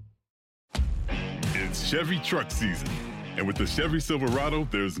 It's Chevy truck season. And with the Chevy Silverado,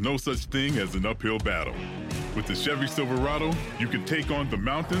 there's no such thing as an uphill battle. With the Chevy Silverado, you can take on the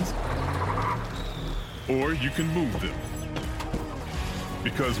mountains, or you can move them.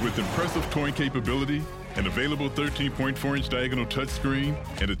 Because with impressive towing capability, an available 13.4-inch diagonal touchscreen,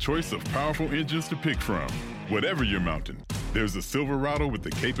 and a choice of powerful engines to pick from, whatever your mountain, there's a Silverado with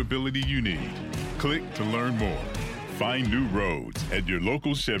the capability you need. Click to learn more. Find new roads at your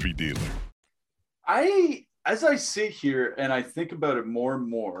local Chevy dealer. As I sit here and I think about it more and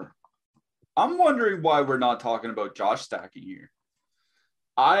more, I'm wondering why we're not talking about Josh stacking here.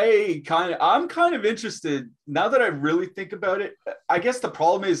 I'm kind of interested now that I really think about it. I guess the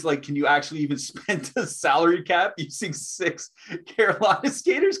problem is, like, can you actually even spend the salary cap using 6 Carolina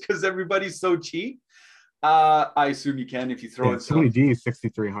skaters because everybody's so cheap? I assume you can if you throw in some. Tony D is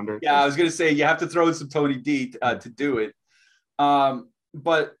 6,300. Yeah, I was gonna say you have to throw in some Tony D to do it.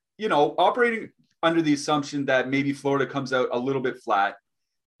 But you know, operating under the assumption that maybe Florida comes out a little bit flat,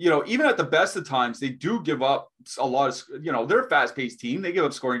 you know, even at the best of times, they do give up a lot of, you know, they're a fast-paced team. They give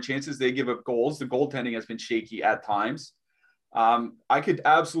up scoring chances. They give up goals. The goaltending has been shaky at times. I could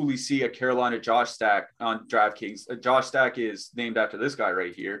absolutely see a Carolina Josh stack on DraftKings. A Josh stack is named after this guy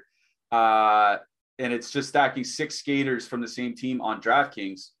right here. And it's just stacking 6 skaters from the same team on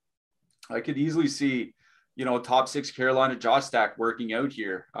DraftKings. I could easily see top 6 Carolina jaw stack working out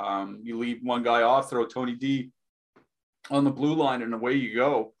here. You leave one guy off, throw Tony D on the blue line, and away you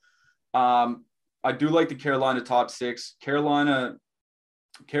go. I do like the Carolina top 6. Carolina's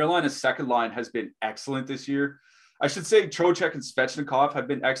second line has been excellent this year. I should say Trocheck and Svechnikov have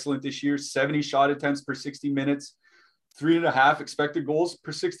been excellent this year. 70 shot attempts per 60 minutes, 3.5 expected goals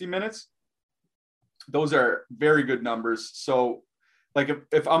per 60 minutes. Those are very good numbers. So, like,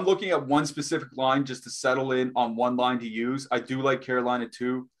 if I'm looking at one specific line just to settle in on one line to use, I do like Carolina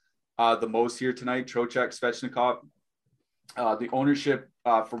 2 the most here tonight. Trocheck, Svechnikov. The ownership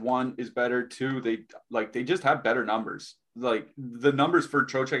for 1 is better. 2, they just have better numbers. Like, the numbers for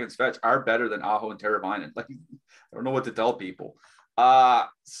Trocheck and Svech are better than Aho and Teravainen. Like, I don't know what to tell people.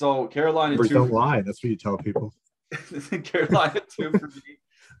 So Carolina 2. Don't lie. That's what you tell people. Carolina 2 for me.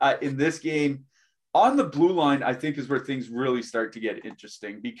 In this game, on the blue line, I think is where things really start to get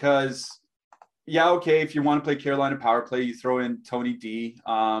interesting because, if you want to play Carolina power play, you throw in Tony D.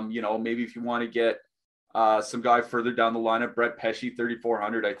 Maybe if you want to get some guy further down the lineup, Brett Pesce,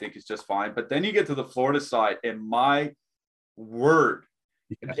 3,400, I think is just fine. But then you get to the Florida side, and my word,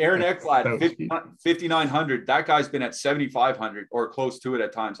 Aaron Ekblad, 5,900. That guy's been at 7,500 or close to it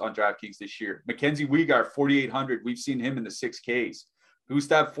at times on DraftKings this year. Mackenzie Weegar, 4,800. We've seen him in the 6Ks.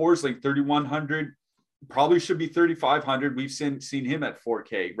 Gustav Forsling, 3,100. Probably should be 3,500. We've seen him at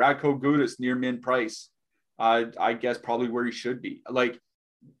 4K. Radko Gudas, near min price. I guess probably where he should be. Like,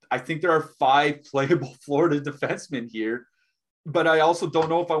 I think there are 5 playable Florida defensemen here, but I also don't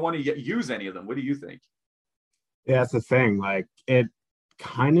know if I want to use any of them. What do you think? Yeah, that's the thing. Like, it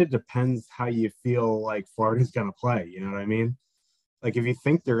kind of depends how you feel like Florida's going to play. You know what I mean? Like, if you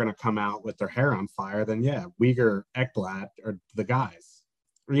think they're going to come out with their hair on fire, then yeah, Weegar, Ekblad are the guys,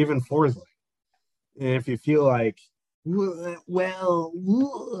 or even Forsling. And if you feel like, they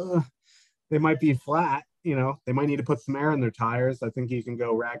might be flat, they might need to put some air in their tires, I think you can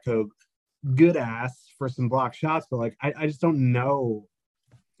go Radko Gudas for some block shots. But, like, I just don't know.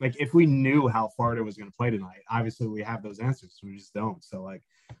 Like, if we knew how Florida was going to play tonight, obviously we have those answers. We just don't. So, like,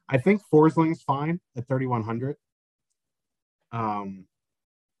 I think Forsling's fine at 3,100.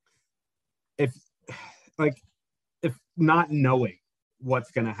 If not knowing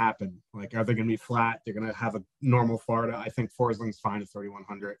what's going to happen, like, are they going to be flat? They're going to have a normal Florida. I think Forsling's fine at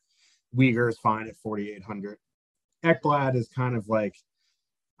 3,100. Weegar is fine at 4,800. Ekblad is kind of like,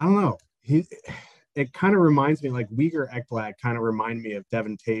 I don't know. It kind of reminds me, like, Weegar, Ekblad kind of remind me of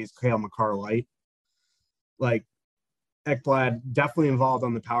Devin Tays, Cale Makar light. Like, Ekblad definitely involved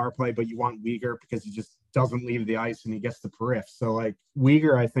on the power play, but you want Weegar because he just doesn't leave the ice and he gets the periph. So, like,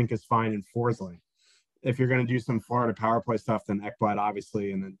 Weegar, I think, is fine in Forsling. If you're going to do some Florida power play stuff, then Ekblad,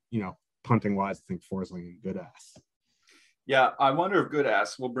 obviously, and then, punting wise, I think Forsling and Gudas. Yeah, I wonder if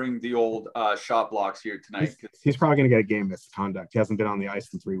Goodass will bring the old shot blocks here tonight. He's probably going to get a game misconduct. He hasn't been on the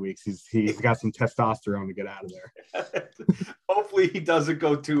ice in 3 weeks. He's got some testosterone to get out of there. Hopefully he doesn't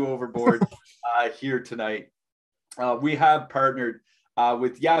go too overboard here tonight. We have partnered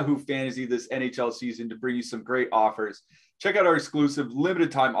with Yahoo Fantasy this NHL season to bring you some great offers. Check out our exclusive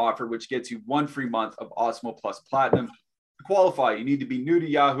limited time offer, which gets you 1 free month of Osmo Plus Platinum. To qualify, you need to be new to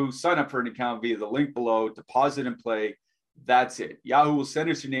Yahoo, sign up for an account via the link below, deposit and play. That's it. Yahoo will send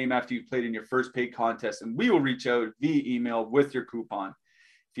us your name after you've played in your first paid contest, and we will reach out via email with your coupon.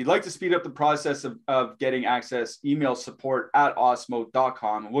 If you'd like to speed up the process of getting access, email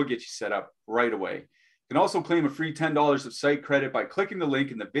support@osmo.com, and we'll get you set up right away. You can also claim a free $10 of site credit by clicking the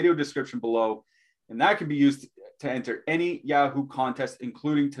link in the video description below, and that can be used to enter any Yahoo contest,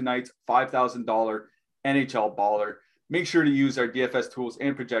 including tonight's $5,000 NHL Baller. Make sure to use our DFS tools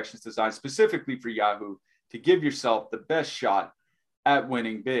and projections designed specifically for Yahoo to give yourself the best shot at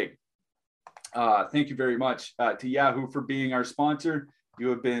winning big. Thank you very much to Yahoo for being our sponsor. You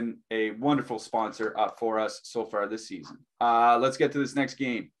have been a wonderful sponsor for us so far this season. Let's get to this next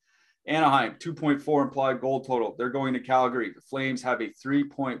game. Anaheim, 2.4 implied goal total. They're going to Calgary. The Flames have a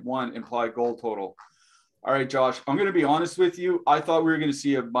 3.1 implied goal total. All right, Josh, I'm going to be honest with you. I thought we were going to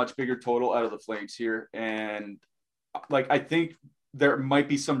see a much bigger total out of the Flames here. And, I think there might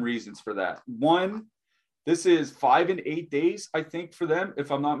be some reasons for that. One, this is 5 and 8 days, I think, for them,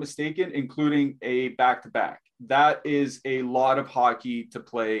 if I'm not mistaken, including a back-to-back. That is a lot of hockey to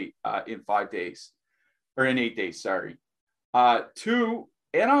play in 5 days, or in 8 days, sorry. Two,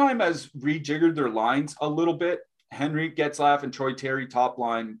 Anaheim has rejiggered their lines a little bit. Henrik Getzlaf and Troy Terry, top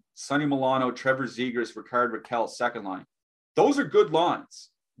line. Sonny Milano, Trevor Zegras, Ricard Raquel, second line. Those are good lines.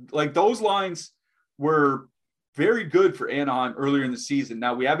 Like, those lines were very good for Anaheim earlier in the season.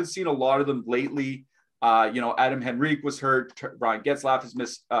 Now, we haven't seen a lot of them lately. Adam Henrique was hurt. Brian Getzlaf has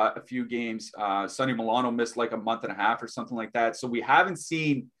missed a few games. Sonny Milano missed like a month and a half or something like that. So we haven't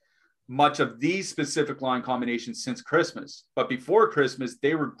seen much of these specific line combinations since Christmas. But before Christmas,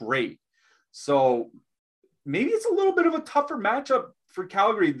 they were great. So maybe it's a little bit of a tougher matchup for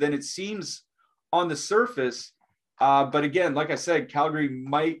Calgary than it seems on the surface. But again, like I said, Calgary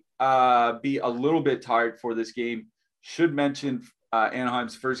might be a little bit tired for this game. Should mention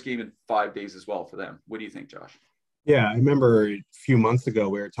Anaheim's first game in 5 days as well for them. What do you think, Josh? Yeah, I remember a few months ago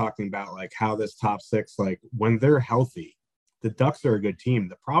we were talking about like how this top six, like when they're healthy, the Ducks are a good team.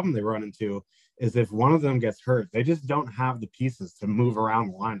 The problem they run into is if one of them gets hurt, they just don't have the pieces to move around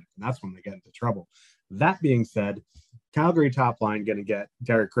the lineup, and that's when they get into trouble. That being said, Calgary top line going to get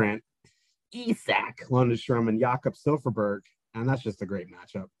Derek Grant, Isak Lundestrom, and Jakob Silfverberg, and that's just a great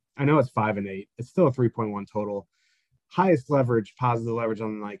matchup. I know it's 5-8. It's still a 3.1 total. Highest leverage, positive leverage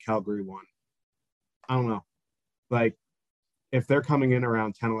on the night, Calgary won. I don't know. Like, if they're coming in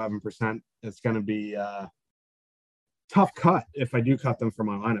around 10, 11%, it's going to be a tough cut if I do cut them from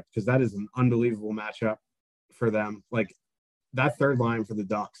my lineup, because that is an unbelievable matchup for them. Like, that third line for the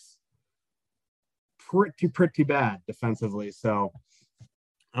Ducks, pretty bad defensively. So,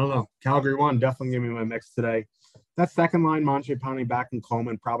 I don't know. Calgary won. Definitely give me my mix today. That second line, Mangiapane back and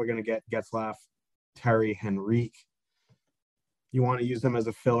Coleman, probably going to get Getzlaf, Terry, Henrique. You want to use them as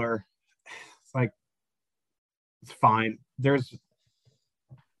a filler. It's like, it's fine.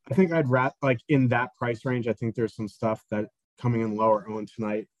 I think I'd like in that price range. I think there's some stuff that coming in lower owned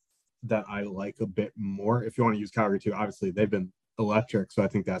tonight that I like a bit more. If you want to use Calgary too, obviously they've been electric. So I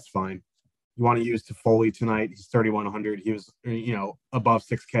think that's fine. You want to use Toffoli tonight. He's 3,100. He was, above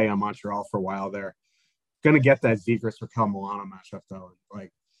 6K on Montreal for a while there. Going to get that Zegras Raquel Milano matchup though.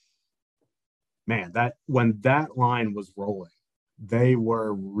 Like, man, when that line was rolling, they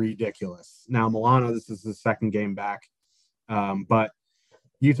were ridiculous. Now, Milano, this is his second game back. But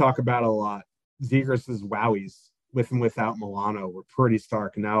you talk about it a lot. Zegras' wowies with and without Milano were pretty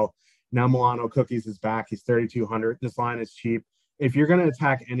stark. Now Milano Cookies is back. He's 3,200. This line is cheap. If you're going to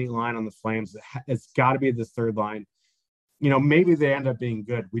attack any line on the Flames, it's got to be this third line. Maybe they end up being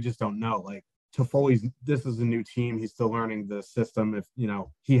good. We just don't know. Like, Toffoli's, this is a new team. He's still learning the system. If,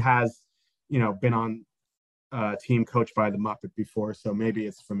 he has, been on team coached by the Muppet before, so maybe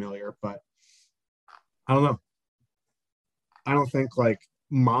it's familiar, but I don't know. I don't think like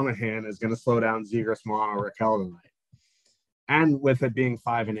Monahan is going to slow down Zegras, Milano, Raquel tonight. And with it being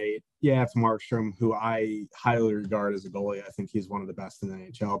 5-8, yeah, it's Markstrom, who I highly regard as a goalie. I think he's one of the best in the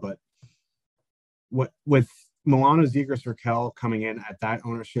NHL. But with Milano, Zegras, Raquel coming in at that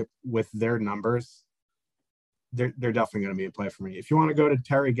ownership with their numbers, they're definitely going to be a play for me. If you want to go to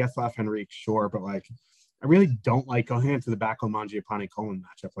Terry, Getzlaf, Henrique, sure, but like, I really don't like going into the back of Mangiapane Coleman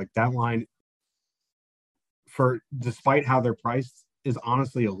matchup. Like, that line, despite how they're priced, is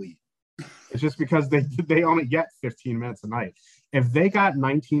honestly elite. It's just because they only get 15 minutes a night. If they got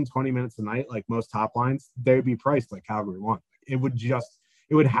 19, 20 minutes a night, like most top lines, they would be priced like Calgary won. It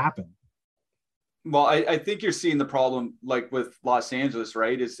would happen. Well, I think you're seeing the problem like with Los Angeles,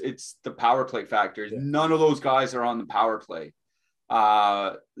 right? It's the power play factor. Yeah. None of those guys are on the power play.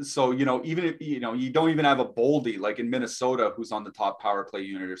 So, even if, you don't even have a Boldy like in Minnesota, who's on the top power play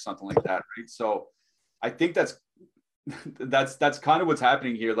unit or something like that. Right. So I think that's kind of what's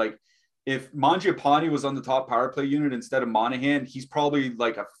happening here. Like, if Mangiapane was on the top power play unit instead of Monahan, he's probably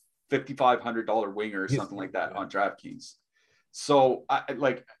like a $5,500 winger or something like that on DraftKings. So I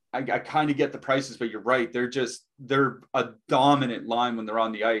kind of get the prices, but you're right. They're a dominant line when they're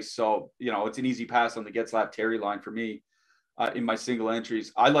on the ice. So, it's an easy pass on the Getzlaf Terry line for me in my single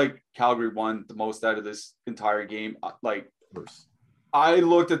entries. I like Calgary won the most out of this entire game. I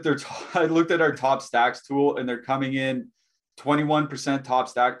looked at our top stacks tool, and they're coming in 21% top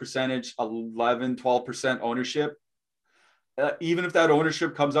stack percentage, 12% ownership. Even if that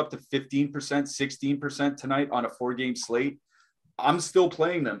ownership comes up to 15%, 16% tonight on a 4-game slate, I'm still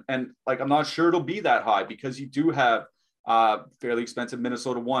playing them. And I'm not sure it'll be that high because you do have fairly expensive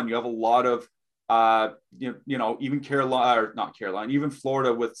Minnesota one. You have a lot of, even Carolina, or not Carolina, even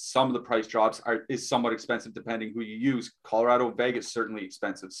Florida with some of the price drops is somewhat expensive depending who you use. Colorado and Vegas, certainly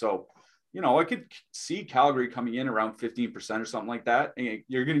expensive. So, I could see Calgary coming in around 15% or something like that. And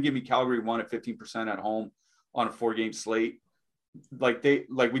you're going to give me Calgary one at 15% at home on a 4-game slate. Like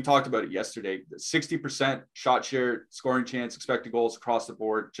we talked about it yesterday, 60% shot share, scoring chance, expected goals across the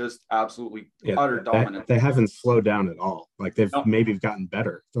board, just absolutely utter dominant. They haven't slowed down at all. Like, they've maybe gotten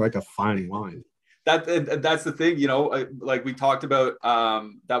better. They're like a fine line. That's the thing, like we talked about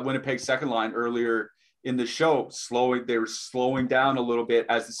that Winnipeg second line earlier in the show, they were slowing down a little bit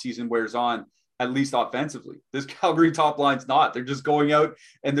as the season wears on. at least offensively. This Calgary top line's not. They're just going out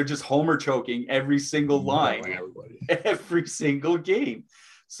and they're just homer choking every single line, every single game.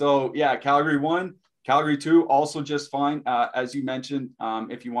 So yeah, Calgary 1, Calgary 2, also just fine. As you mentioned,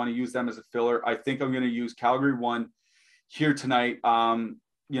 if you want to use them as a filler, I think I'm going to use Calgary 1 here tonight.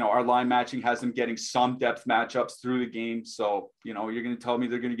 Our line matching has them getting some depth matchups through the game. So, you're going to tell me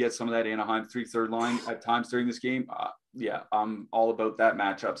they're going to get some of that Anaheim 3/3 line at times during this game. Yeah, I'm all about that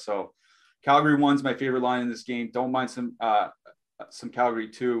matchup. So Calgary 1's my favorite line in this game. Don't mind some Calgary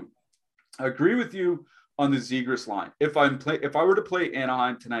 2. I agree with you on the Zegras line. If I were to play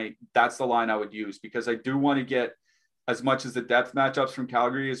Anaheim tonight, that's the line I would use, because I do want to get as much as the depth matchups from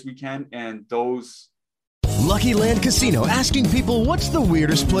Calgary as we can. And those. Lucky Land Casino, asking people, what's the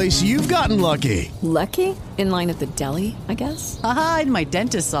weirdest place you've gotten lucky? Lucky? In line at the deli, I guess? Aha, in my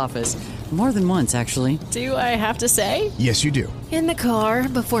dentist's office. More than once, actually. Do I have to say? Yes, you do. In the car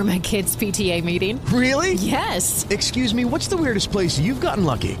before my kids' PTA meeting. Really? Yes. Excuse me, what's the weirdest place you've gotten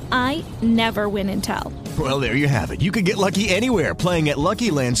lucky? I never win and tell. Well, there you have it. You can get lucky anywhere, playing at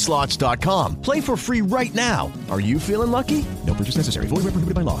LuckyLandSlots.com. Play for free right now. Are you feeling lucky? No purchase necessary. Void where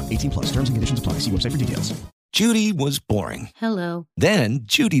prohibited by law. 18+. Terms and conditions apply. See website for details. Judy was boring. Hello. Then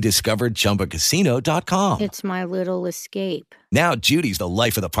Judy discovered ChumbaCasino.com. It's my little escape. Now Judy's the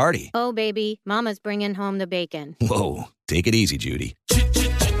life of the party. Oh, baby, mama's bringing home the bacon. Whoa, take it easy, Judy.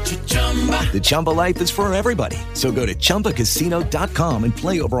 The Chumba life is for everybody. So go to ChumbaCasino.com and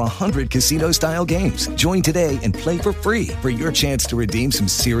play over 100 casino-style games. Join today and play for free for your chance to redeem some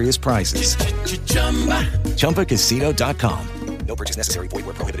serious prizes. ChumbaCasino.com. No purchase necessary. Void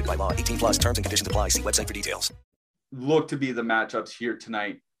where prohibited by law. 18+. Terms and conditions apply. See website for details. Look to be the matchups here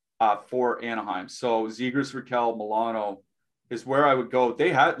tonight for Anaheim. So Zegras, Raquel, Milano is where I would go. They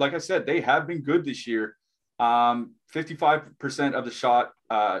had, like I said, they have been good this year. 55% of the shot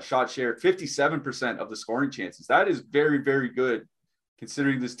share, 57% of the scoring chances. That is very, very good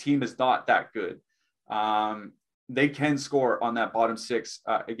considering this team is not that good. They can score on that bottom six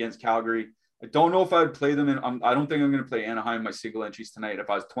against Calgary. I don't know if I would play them I don't think I'm going to play Anaheim in my single entries tonight. If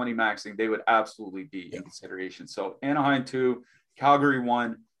I was 20 maxing, they would absolutely be in consideration. So Anaheim 2, Calgary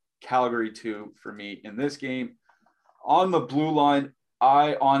 1, Calgary 2 for me in this game. On the blue line,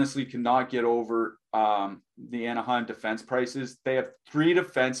 I honestly cannot get over the Anaheim defense prices. They have 3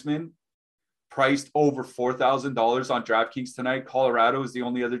 defensemen priced over $4,000 on DraftKings tonight. Colorado is the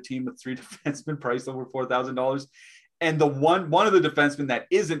only other team with 3 defensemen priced over $4,000. And the one of the defensemen that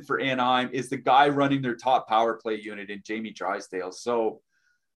isn't for Anaheim is the guy running their top power play unit in Jamie Drysdale. So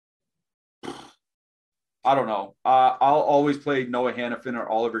I don't know. I'll always play Noah Hannafin or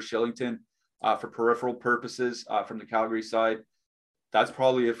Oliver Shillington for peripheral purposes from the Calgary side. That's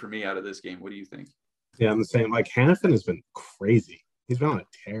probably it for me out of this game. What do you think? Yeah, I'm the same. Like, Hannafin has been crazy. He's been on a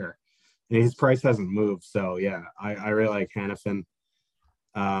tear. And his price hasn't moved. So, yeah, I really like Hannafin.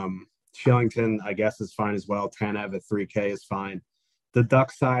 Shillington, I guess, is fine as well. Tanev at 3K is fine. The Duck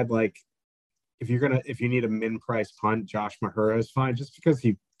side, like, if you need a min price punt, Josh Mahura is fine, just because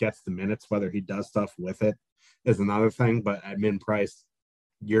he gets the minutes. Whether he does stuff with it is another thing. But at min price,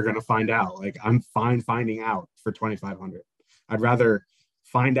 you're gonna find out. Like, I'm fine finding out for 2,500. I'd rather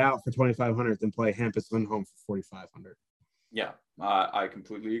find out for 2,500 than play Hampus Lindholm for 4,500. Yeah, I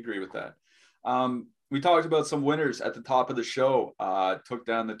completely agree with that. We talked about some winners at the top of the show, took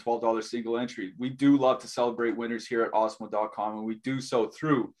down the $12 single entry. We do love to celebrate winners here at Awesemo.com, and we do so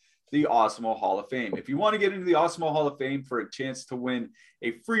through the Awesemo Hall of Fame. If you want to get into the Awesemo Hall of Fame for a chance to win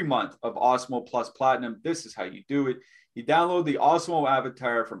a free month of Awesemo Plus Platinum, this is how you do it. You download the Awesemo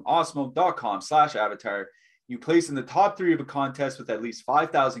avatar from awesemo.com/avatar. You place in the top 3 of a contest with at least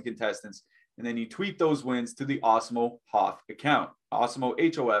 5,000 contestants, and then you tweet those wins to the Awesemo Hoff account, Awesemo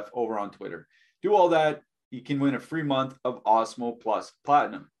HOF over on Twitter. Do all that, you can win a free month of Awesemo Plus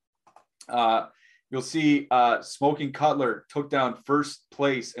Platinum. You'll see Smoking Cutler took down first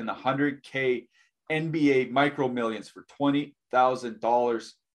place in the 100K NBA Micro Millions for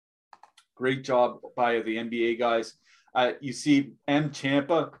 $20,000. Great job by the NBA guys. You see M.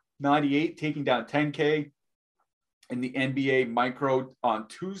 Champa, 98, taking down 10K in the NBA Micro on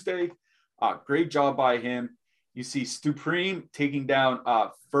Tuesday. Great job by him. You see Supreme taking down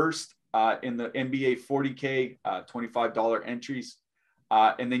first in the NBA 40K, $25 entries.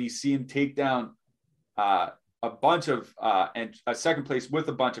 And then you see him take down a bunch of and a second place with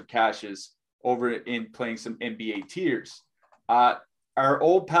a bunch of cashes over in playing some NBA tiers. Our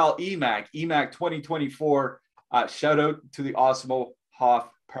old pal EMAC 2024, shout out to the Awesemo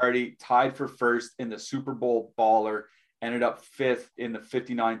Hoff party, tied for first in the Super Bowl baller, ended up 5th in the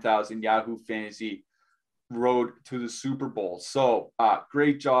 59,000 Yahoo Fantasy road to the Super Bowl. So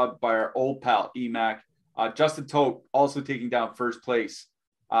great job by our old pal EMAC. Justin Tote also taking down first place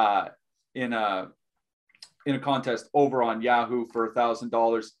in a contest over on Yahoo for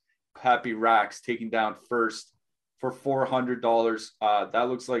 $1,000. Happy Racks taking down first for $400. That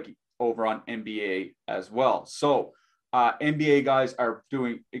looks like over on NBA as well. So NBA guys are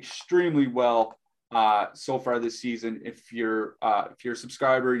doing extremely well so far this season. If you're a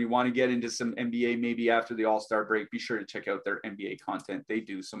subscriber and you want to get into some NBA maybe after the All-Star break, be sure to check out their NBA content. They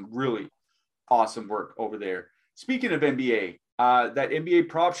do some really awesome work over there. Speaking of NBA, that NBA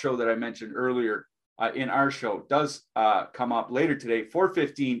prop show that I mentioned earlier in our show does come up later today.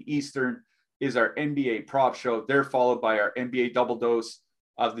 4:15 Eastern is our NBA prop show. They're followed by our NBA double dose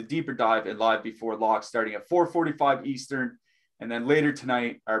of the deeper dive and live before lock starting at 4:45 Eastern. And then later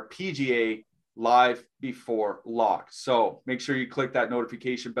tonight, our PGA live before lock. So make sure you click that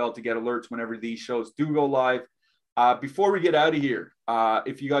notification bell to get alerts whenever these shows do go live. Before we get out of here,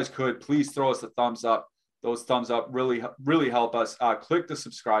 if you guys could, please throw us a thumbs up. Those thumbs up really, really help us. Click the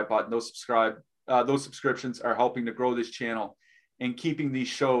subscribe button. Those subscriptions are helping to grow this channel and keeping these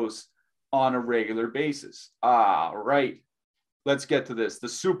shows on a regular basis. All right, let's get to this. The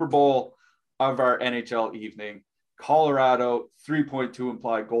Super Bowl of our NHL evening. Colorado, 3.2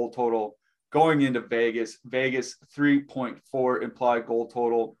 implied goal total. Going into Vegas, 3.4 implied goal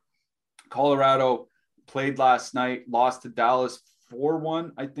total. Colorado played last night, lost to Dallas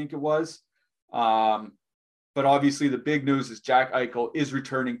 4-1, I think it was. But obviously the big news is Jack Eichel is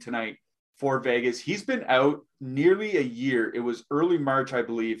returning tonight for Vegas. He's been out nearly a year. It was early March, I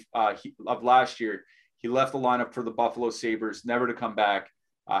believe, of last year. He left the lineup for the Buffalo Sabres, never to come back.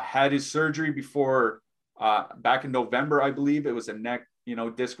 Had his surgery before, back in November, I believe. It was a neck,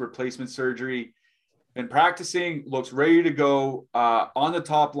 disc replacement surgery. Been practicing, looks ready to go on the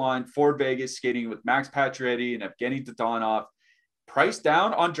top line for Vegas, skating with Max Pacioretty and Evgeny Dadonov. Priced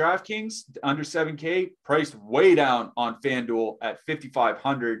down on DraftKings, under 7K. Priced way down on FanDuel at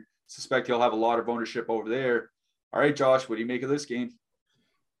 5,500. Suspect he'll have a lot of ownership over there. All right, Josh, what do you make of this game?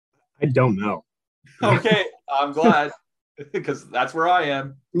 I don't know. Okay, I'm glad because that's where I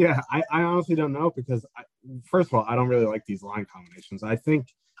am. Yeah, I honestly don't know because, first of all, I don't really like these line combinations. I think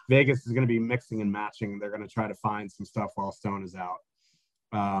Vegas is going to be mixing and matching. They're going to try to find some stuff while Stone is out.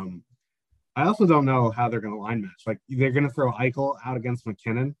 I also don't know how they're going to line match. Like, they're going to throw Eichel out against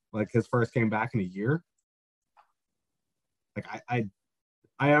McKinnon, like his first game back in a year. Like,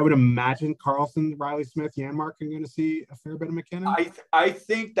 I would imagine Carlson, Riley Smith, Janmark are going to see a fair bit of McKinnon. I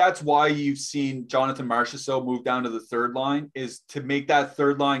think that's why you've seen Jonathan Marchessault move down to the third line, is to make that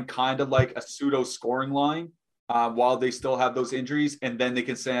third line kind of like a pseudo scoring line while they still have those injuries, and then they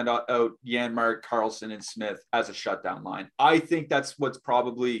can send out Janmark, Carlson, and Smith as a shutdown line. I think that's what's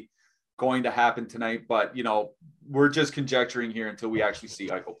probably going to happen tonight, but we're just conjecturing here until we actually see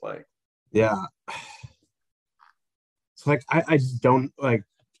Eichel play. Yeah. It's like I just don't like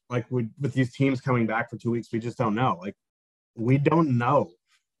with these teams coming back for 2 weeks, we just don't know. Like, we don't know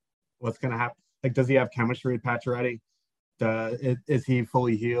what's going to happen. Like, does he have chemistry with Pacioretty? Is he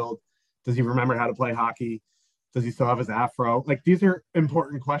fully healed? Does he remember how to play hockey? Does he still have his afro? Like, these are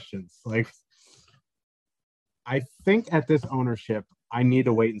important questions. Like, I think at this ownership, I need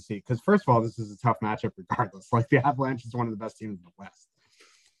to wait and see. Because first of all, this is a tough matchup regardless. Like, the Avalanche is one of the best teams in the West.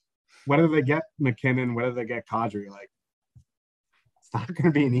 Whether they get McKinnon, whether they get Kadri, like, it's not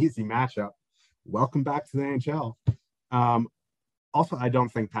going to be an easy matchup. Welcome back to the NHL. Also, I don't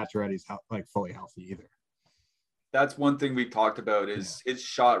think Pacioretty's fully healthy either. That's one thing we talked about is his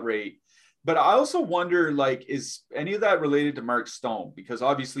shot rate. But I also wonder, like, is any of that related to Mark Stone? Because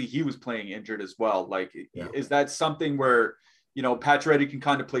obviously he was playing injured as well. Like, is that something where, Pacioretty can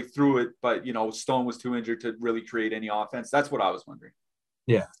kind of play through it, but, Stone was too injured to really create any offense? That's what I was wondering.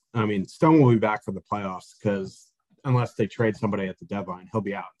 Yeah. I mean, Stone will be back for the playoffs because unless they trade somebody at the deadline, he'll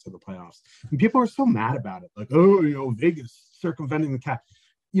be out until the playoffs. And people are so mad about it. Like, Vegas circumventing the cap.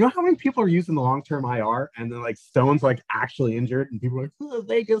 You know how many people are using the long-term IR and then, like, Stone's, like, actually injured and people are like,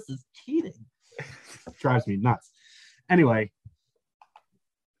 Vegas is cheating. Drives me nuts. Anyway,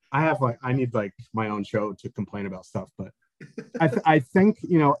 I need, like, my own show to complain about stuff, but I think,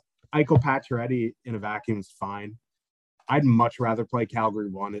 Eichel Pacioretty in a vacuum is fine. I'd much rather play Calgary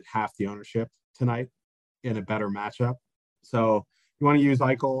 1 at half the ownership tonight in a better matchup. So you want to use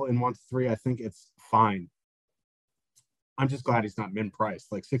Eichel in 1-3, I think it's fine. I'm just glad he's not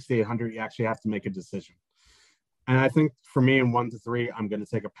min-priced. Like 6,800, you actually have to make a decision. And I think for me in 1-3, I'm going to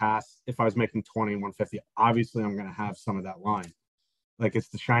take a pass. If I was making 20 and 150, obviously I'm going to have some of that line. Like, it's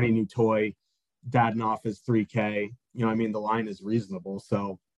the shiny new toy. Dadonov is 3K. The line is reasonable.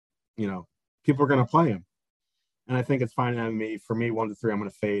 So, people are going to play him. and I think it's fine in me. For me, 1 to 3, I'm going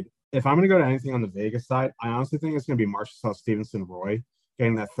to fade. If I'm going to go to anything on the Vegas side, I honestly think it's going to be Marchessault, Stevenson, Roy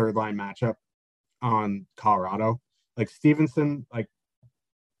getting that third line matchup on Colorado. Like Stevenson, like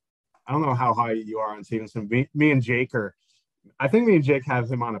I don't know how high you are on Stevenson. Me and Jake I think me and Jake have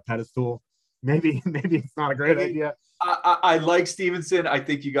him on a pedestal. Maybe it's not a great idea. I like Stevenson. I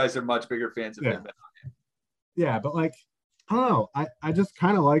think you guys are much bigger fans of him. Yeah, but like, I don't know. I just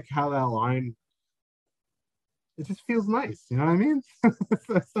kind of like how that line, it just feels nice. You know what I mean?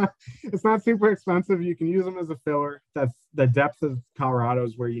 it's not super expensive. You can use them as a filler. That's the depth of Colorado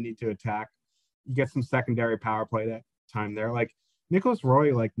is where you need to attack. You get some secondary power play that time there. Like Nicholas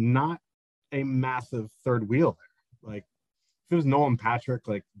Roy, like not a massive third wheel there. Like if it was Nolan Patrick,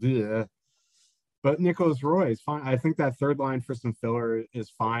 like, bleh. But Nicholas Roy is fine. I think that third line for some filler is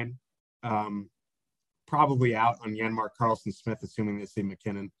fine. Probably out on Janmark, Carlson, Smith, assuming they see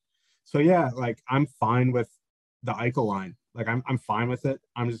McKinnon. So yeah, like I'm fine with the Eichel line. Like I'm fine with it.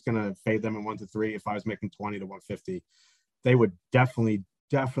 I'm just gonna fade them in 1 to 3. If I was making 20 to 150, they would definitely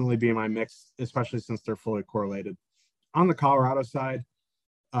be in my mix, especially since they're fully correlated. On the Colorado side,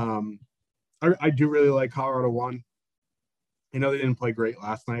 I do really like Colorado 1. I know they didn't play great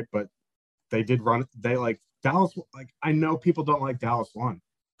last night, but they did run. They like Dallas. Like I know people don't like Dallas 1,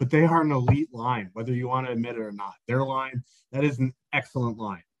 but they are an elite line, whether you want to admit it or not. Their line, that is an excellent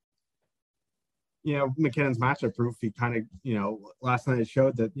line. You know, McKinnon's matchup proof. He kind of, you know, last night it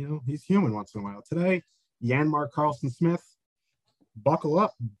showed that, you know, he's human once in a while. Today, Janmark, Carlson, Smith, buckle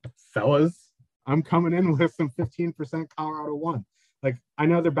up, fellas. I'm coming in with some 15% Colorado 1. Like, I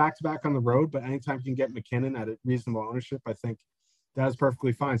know they're back-to-back on the road, but anytime you can get McKinnon at a reasonable ownership, I think that is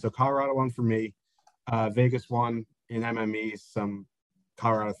perfectly fine. So Colorado 1 for me, Vegas 1 in MME, some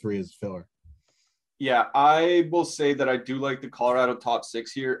Colorado 3 is filler. Yeah, I will say that I do like the Colorado top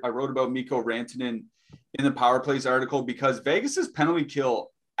 6 here. I wrote about Mikko Rantanen in the Power Plays article because Vegas's penalty kill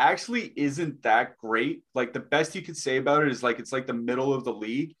actually isn't that great. Like the best you could say about it is like it's like the middle of the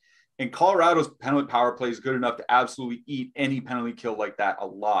league. And Colorado's penalty power play is good enough to absolutely eat any penalty kill like that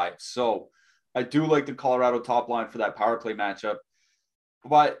alive. So I do like the Colorado top line for that power play matchup.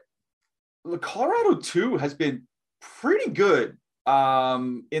 But the Colorado too has been pretty good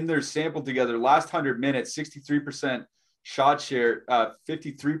in their sample together. Last 100 minutes, 63% shot share,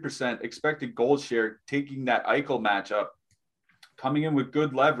 53% expected goal share, taking that Eichel matchup, coming in with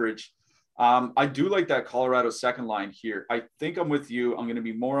good leverage. I do like that Colorado second line here. I think I'm with you. I'm going to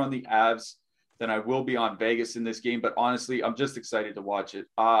be more on the Avs than I will be on Vegas in this game, but honestly, I'm just excited to watch it.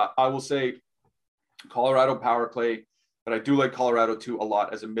 I will say Colorado power play, but I do like Colorado too a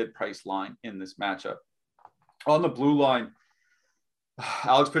lot as a mid-price line in this matchup. On the blue line,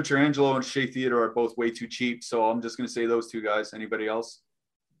 Alex Pietrangelo and Shea Theodore are both way too cheap, so I'm just going to say those two guys. Anybody else?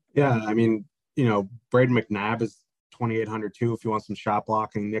 Yeah, I mean, you know, Braden McNabb is 2,800 too if you want some shot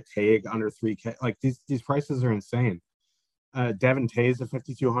blocking. Nick Hague under 3K. Like these prices are insane. Devin Tays at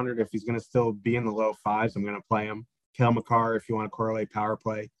 5,200 if he's going to still be in the low fives. I'm going to play him. Cale Makar if you want to correlate power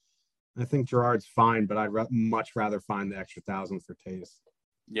play. I think Gerard's fine, but I'd much rather find the extra 1,000 for Tays.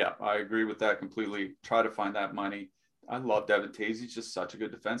 Yeah, I agree with that completely. Try to find that money. I love Devin Tays. He's just such a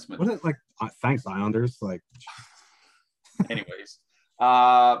good defenseman. What is it like? Thanks, Islanders. Like, anyways,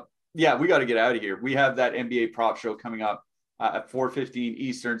 yeah, we got to get out of here. We have that NBA prop show coming up at 4:15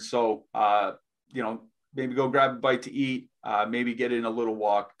 Eastern. So, you know, maybe go grab a bite to eat, maybe get in a little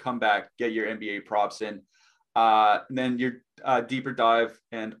walk, come back, get your NBA props in, and then your deeper dive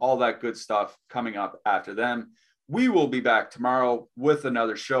and all that good stuff coming up after them. We will be back tomorrow with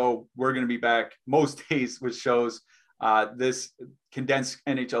another show. We're going to be back most days with shows. This condensed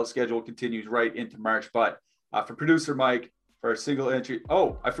NHL schedule continues right into March. But for producer Mike, for a single entry.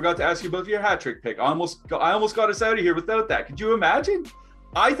 Oh, I forgot to ask you about your hat trick pick. I almost got us out of here without that. Could you imagine?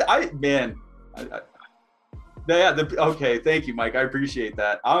 Okay, thank you, Mike. I appreciate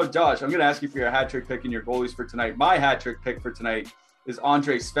that. Oh, Josh, I'm going to ask you for your hat trick pick and your goalies for tonight. My hat trick pick for tonight is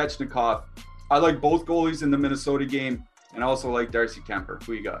Andrei Svechnikov. I like both goalies in the Minnesota game, and I also like Darcy Kemper.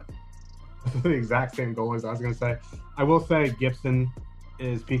 Who you got? The exact same goalies I was going to say. I will say Gibson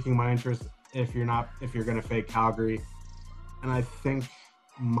is piquing my interest if you're going to fake Calgary. And I think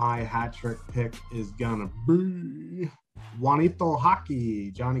my hat trick pick is going to be Juanito Hockey,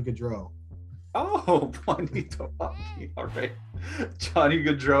 Johnny Gaudreau. Oh, Juanito Hockey. All right. Johnny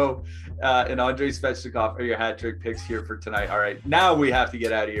Gaudreau and Andrei Svechnikov are your hat trick picks here for tonight. All right. Now we have to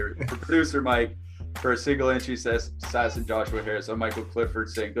get out of here. For producer Mike, for a single entry assassin Joshua Harris, I'm Michael Clifford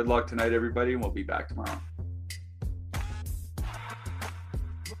saying good luck tonight, everybody, and we'll be back tomorrow.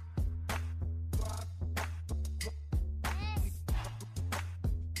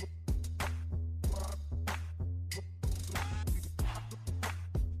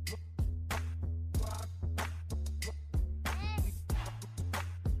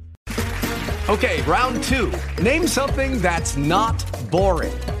 Okay, round 2. Name something that's not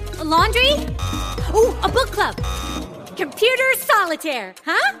boring. A laundry? Ooh, a book club. Computer solitaire,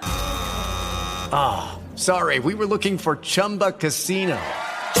 huh? Ah, oh, sorry. We were looking for Chumba Casino.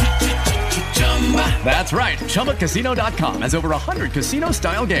 That's right. ChumbaCasino.com has over 100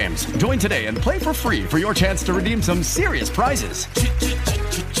 casino-style games. Join today and play for free for your chance to redeem some serious prizes.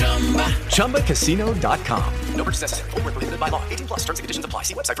 ChumbaCasino.com. No purchase necessary. Void where prohibited by law. 18+ terms and conditions apply.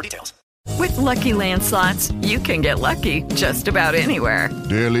 See website for details. With Lucky Land Slots, you can get lucky just about anywhere.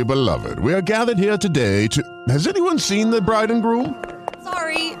 Dearly beloved, we are gathered here today to... Has anyone seen the bride and groom?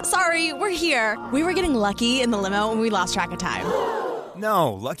 Sorry, we're here. We were getting lucky in the limo and we lost track of time.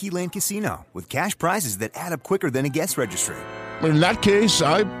 No, Lucky Land Casino, with cash prizes that add up quicker than a guest registry. In that case,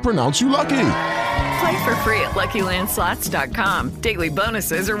 I pronounce you lucky. Play for free at LuckyLandSlots.com. Daily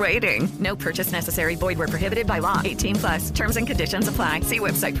bonuses are waiting. No purchase necessary. Void where prohibited by law. 18+. Terms and conditions apply. See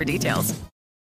website for details.